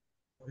 right?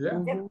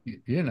 Yeah.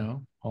 You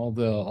know, all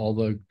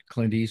the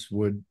Clint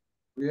Eastwood.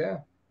 Yeah.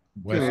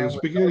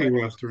 Spaghetti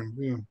Western.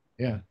 Yeah.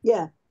 Yeah.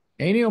 Yeah.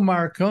 Ennio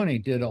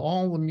Morricone did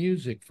all the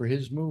music for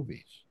his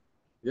movies.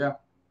 Yeah.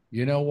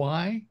 You know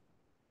why?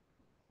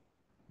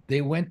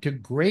 They went to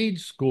grade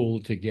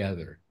school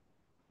together.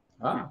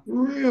 Ah.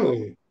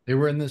 Really? They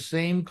were in the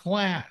same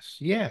class.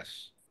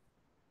 Yes.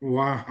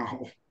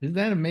 Wow. Isn't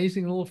that an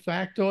amazing little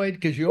factoid?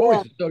 Because you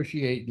always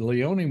associate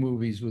Leone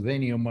movies with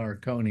Ennio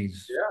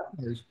Morricone's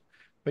scores,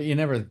 but you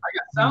never. I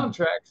got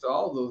soundtracks to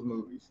all those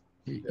movies.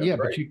 Yeah,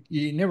 but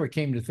you never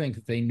came to think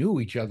that they knew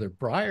each other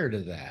prior to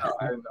that. No,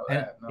 I didn't know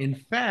that. No. In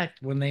fact,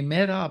 when they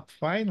met up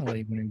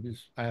finally, when he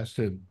was asked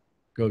to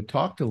go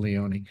talk to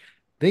Leone,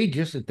 they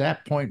just at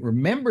that point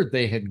remembered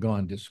they had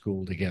gone to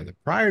school together.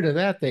 Prior to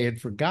that, they had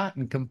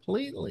forgotten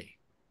completely.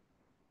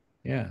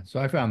 Yeah, so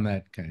I found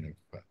that kind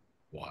of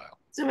wild.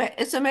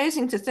 It's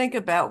amazing to think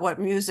about what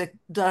music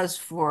does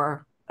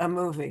for a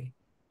movie.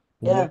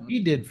 Well, what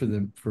he did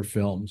for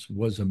films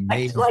was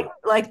amazing.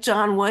 Like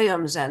John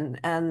Williams and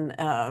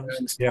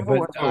yeah,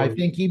 but I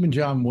think even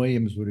John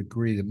Williams would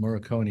agree that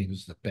Morricone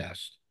was the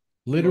best,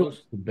 literally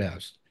the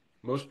best,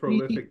 most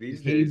prolific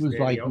these days. He was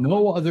like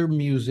no other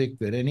music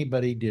that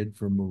anybody did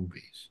for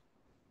movies.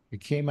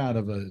 It came out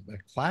of a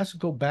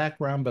classical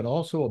background, but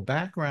also a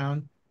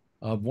background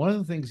of one of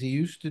the things he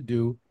used to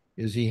do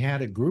is he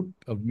had a group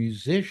of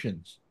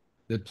musicians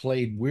that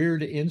played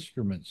weird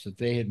instruments that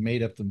they had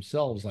made up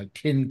themselves, like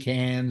tin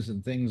cans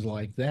and things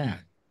like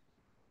that.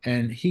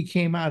 And he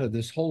came out of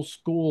this whole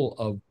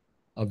school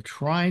of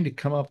trying to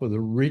come up with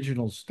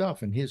original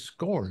stuff, and his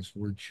scores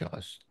were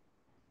just,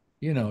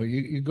 you know,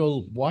 you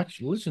go watch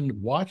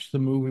the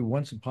movie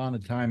Once Upon a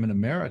Time in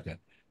America.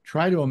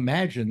 Try to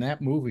imagine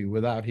that movie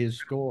without his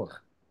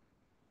score.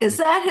 Is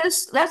that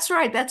his? That's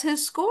right. That's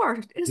his score,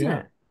 isn't Yeah.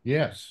 it?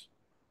 Yes.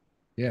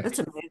 Yes. That's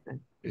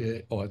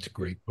amazing. Oh, it's a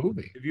great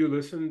movie. Have you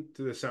listened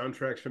to the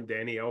soundtracks from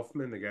Danny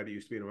Elfman, the guy that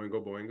used to be in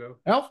Oingo Boingo?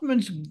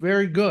 Elfman's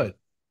very good.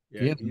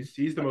 Yeah,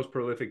 he's the most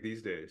prolific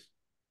these days.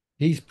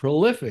 He's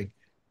prolific,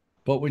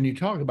 but when you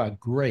talk about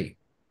great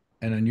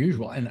and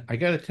unusual, and I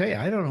got to tell you,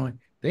 I don't know.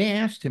 They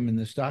asked him in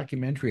this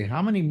documentary,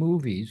 how many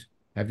movies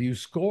have you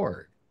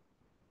scored?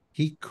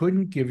 He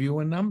couldn't give you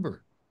a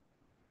number.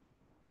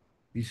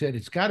 He said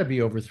it's got to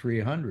be over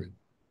 300.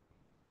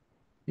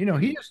 You know,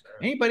 he just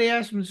anybody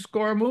asked him to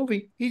score a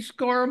movie, he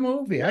score a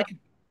movie. Yeah.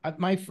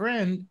 My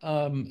friend,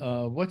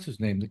 what's his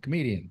name, the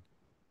comedian,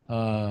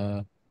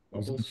 was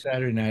on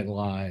Saturday Night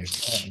Live.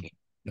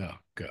 Oh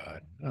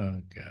God,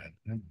 oh God,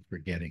 I'm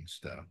forgetting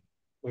stuff.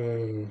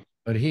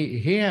 But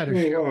he had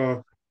a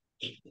show.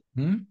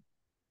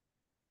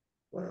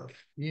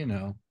 You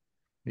know,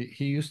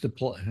 he used to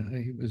play.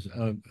 He was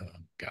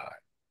God.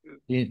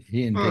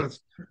 He invented.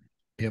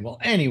 Yeah. Well,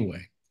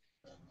 anyway,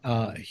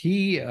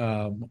 he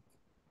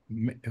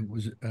it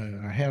was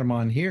I had him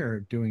on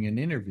here doing an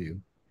interview,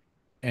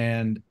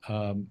 and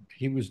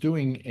he was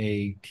doing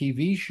a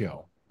TV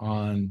show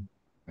on,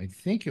 I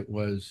think it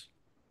was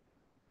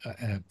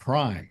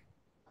Prime,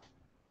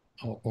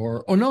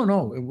 or oh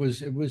no, it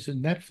was in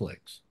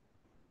Netflix.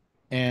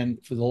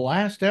 And for the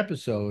last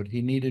episode,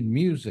 he needed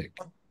music,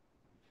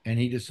 and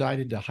he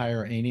decided to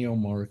hire Ennio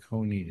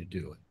Morricone to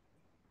do it.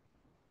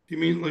 You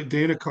mean like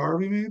Dana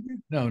Carvey,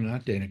 maybe? No,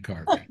 not Dana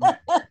Carvey.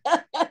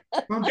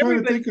 I'm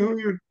trying to think of who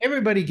you're.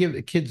 Everybody give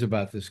the kids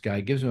about this guy,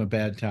 gives him a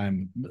bad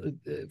time.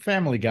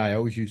 Family Guy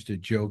always used to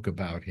joke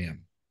about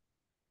him.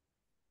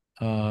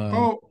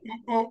 Oh,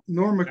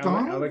 Norm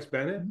Macdonald? Alex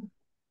Bennett?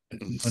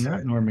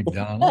 Not Norm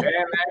Macdonald.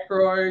 Dan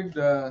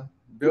Aykroyd,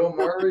 Bill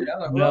Murray. I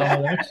don't know.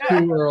 No, that's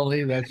too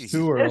early. That's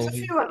too There's a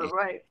early. few of them,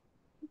 right?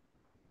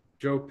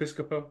 Joe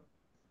Piscopo?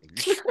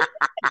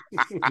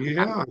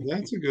 Yeah,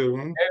 that's a good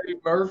one. Eddie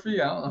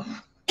Murphy. I don't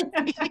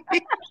know.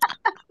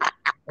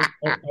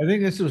 I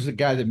think this was the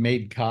guy that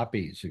made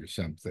copies or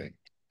something.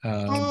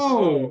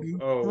 Adam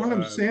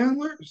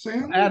Sandler?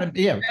 Adam,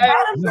 yeah.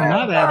 No,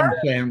 not Adam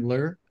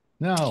Sandler.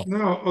 No.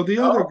 No, the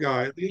other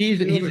guy.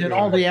 He's in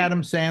all the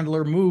Adam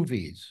Sandler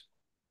movies.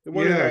 The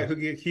one guy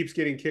who keeps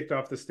getting kicked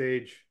off the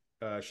stage,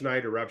 Rob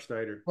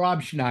Schneider.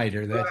 Rob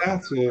Schneider.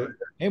 That's it.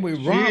 Anyway,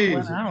 Rob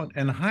went out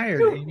and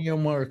hired Ennio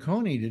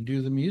Morricone to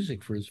do the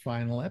music for his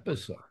final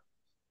episode,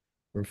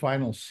 or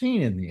final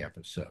scene in the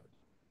episode.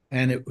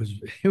 And it was,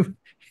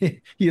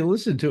 you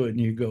listen to it and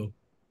you go,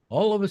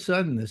 all of a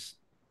sudden, this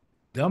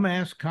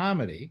dumbass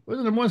comedy,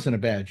 it wasn't a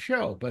bad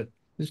show, but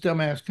this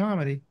dumbass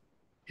comedy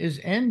is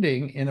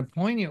ending in a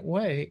poignant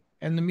way.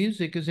 And the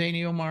music is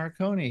Ennio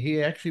Morricone.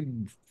 He actually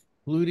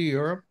flew to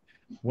Europe,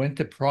 went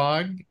to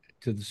Prague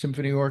to the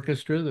symphony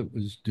orchestra that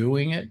was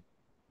doing it.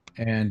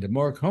 And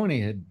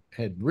Morricone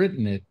had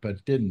written it,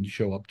 but didn't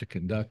show up to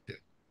conduct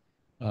it.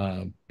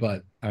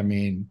 But I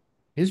mean,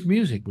 his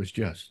music was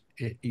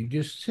you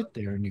just sit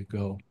there and you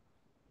go,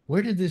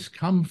 where did this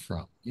come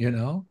from? You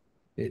know,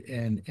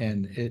 and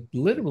it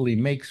literally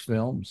makes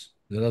films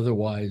that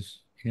otherwise,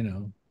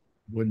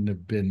 wouldn't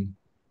have been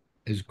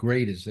as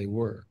great as they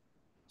were.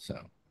 So.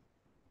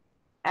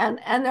 And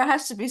there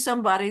has to be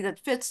somebody that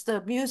fits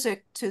the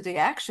music to the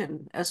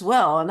action as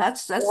well. And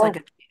that's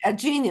like a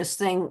genius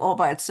thing all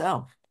by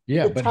itself.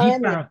 Yeah,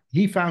 but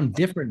he found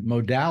different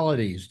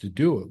modalities to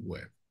do it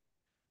with.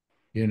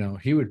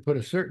 He would put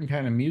a certain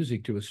kind of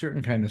music to a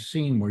certain kind of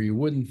scene where you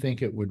wouldn't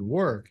think it would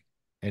work,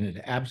 and it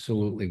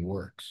absolutely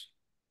works.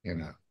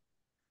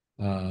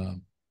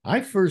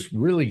 I first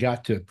really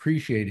got to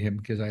appreciate him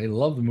because I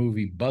love the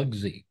movie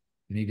Bugsy,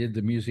 and he did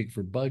the music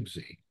for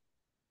Bugsy.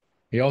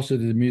 He also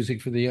did the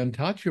music for The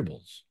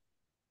Untouchables,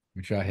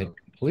 which I had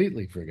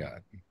completely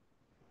forgotten.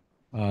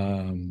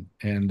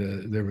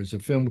 There was a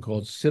film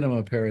called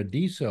Cinema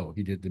Paradiso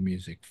he did the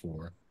music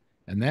for,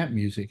 and that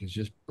music is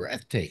just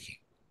breathtaking.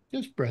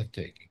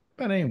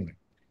 But anyway,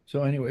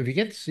 if you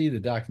get to see the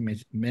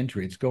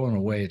documentary, it's going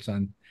away. It's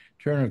on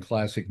Turner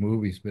Classic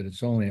Movies, but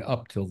it's only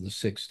up till the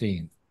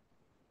 16th.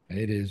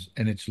 It is,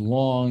 and it's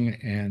long,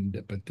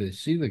 but to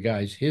see the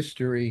guy's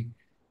history,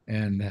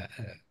 and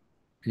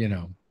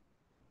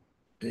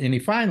and he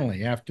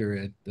finally,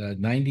 after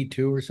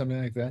 92 or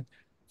something like that,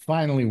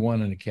 finally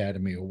won an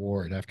Academy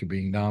Award after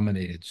being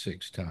nominated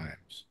 6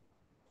 times.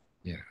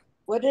 Yeah.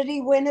 What did he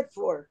win it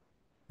for?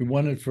 He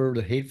won it for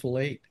The Hateful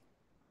Eight.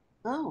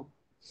 Oh.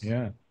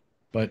 Yeah.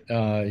 But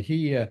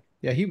he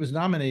was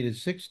nominated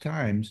 6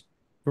 times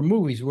for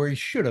movies where he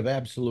should have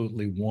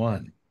absolutely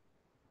won.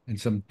 And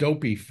some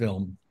dopey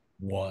film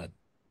won,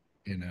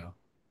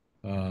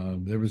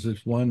 There was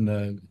this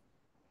one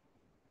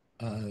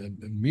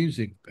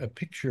a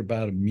picture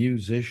about a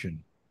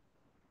musician.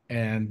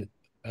 And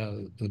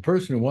the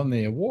person who won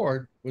the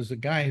award was the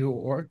guy who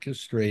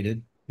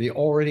orchestrated the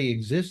already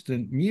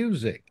existent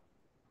music.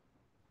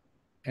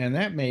 And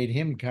that made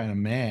him kind of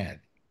mad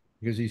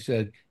because he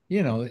said,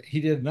 he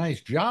did a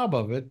nice job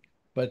of it,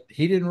 but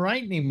he didn't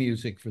write any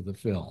music for the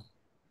film.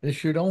 This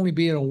should only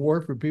be an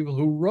award for people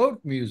who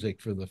wrote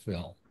music for the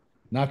film.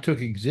 not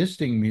took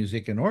existing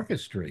music and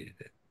orchestrated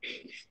it.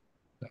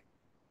 So,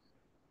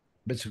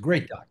 but it's a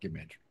great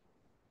documentary.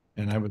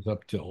 And I was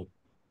up till,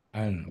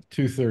 I don't know,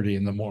 2:30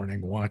 in the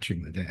morning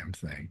watching the damn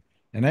thing.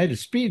 And I had to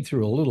speed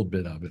through a little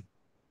bit of it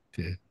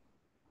to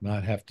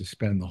not have to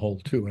spend the whole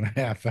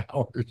 2.5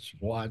 hours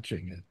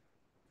watching it.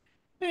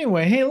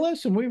 Anyway, hey,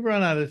 listen, we've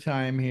run out of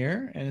time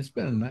here, and it's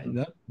been a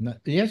night.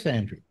 Yes,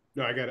 Andrew.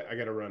 No, I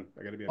gotta run.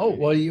 I gotta be. Oh,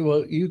 well,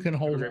 you can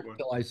hold on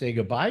until I say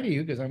goodbye to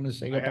you, because I'm going to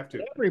say goodbye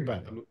to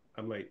everybody.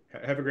 I'm late.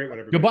 Have a great one,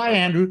 everybody. Goodbye,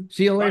 Andrew.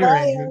 See you later,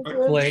 Bye, Andrew.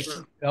 Andrew. Blake.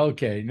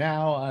 Okay,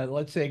 now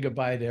let's say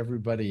goodbye to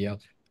everybody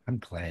else. I'm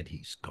glad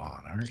he's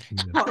gone, aren't you?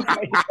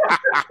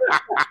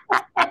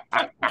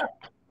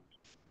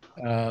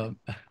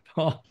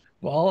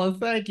 Paula,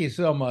 thank you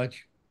so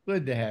much.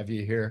 Good to have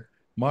you here.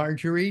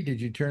 Marjorie, did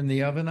you turn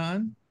the oven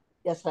on?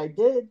 Yes, I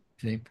did.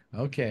 See?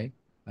 Okay.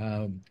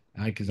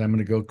 Because I'm going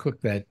to go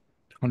cook that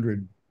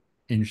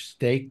 100-inch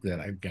steak that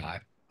I've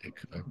got to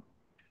cook.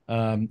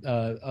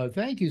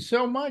 Thank you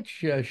so much,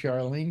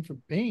 Charlene, for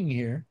being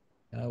here.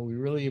 We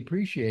really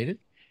appreciate it.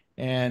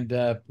 And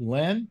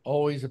Len,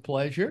 always a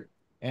pleasure.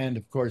 And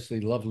of course,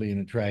 the lovely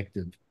and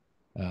attractive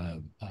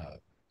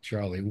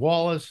Charlie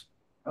Wallace,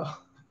 or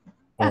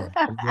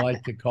I'd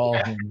like to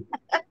call him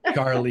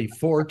Charlie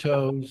Four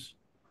Toes.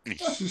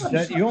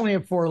 You only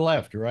have 4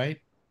 left, right?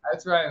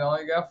 That's right. I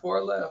only got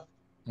 4 left.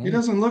 He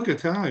doesn't look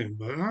Italian,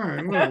 but all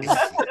right. Whatever.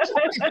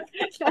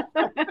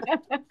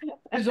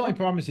 His only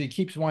problem is he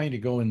keeps wanting to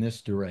go in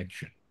this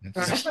direction.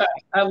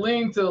 I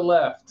lean to the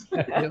left.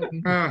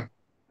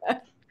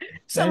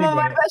 Some of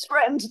my best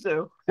friends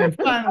do. And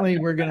finally,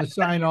 we're going to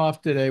sign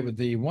off today with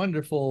the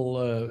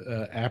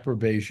wonderful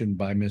approbation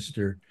by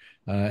Mr.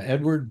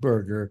 Edward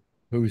Berger,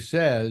 who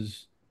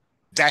says,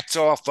 "That's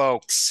all,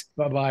 folks.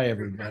 Bye-bye,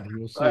 everybody.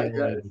 We'll see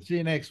you later. See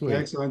you next week.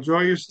 Thanks.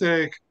 Enjoy your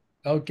steak.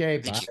 Okay,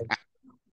 bye.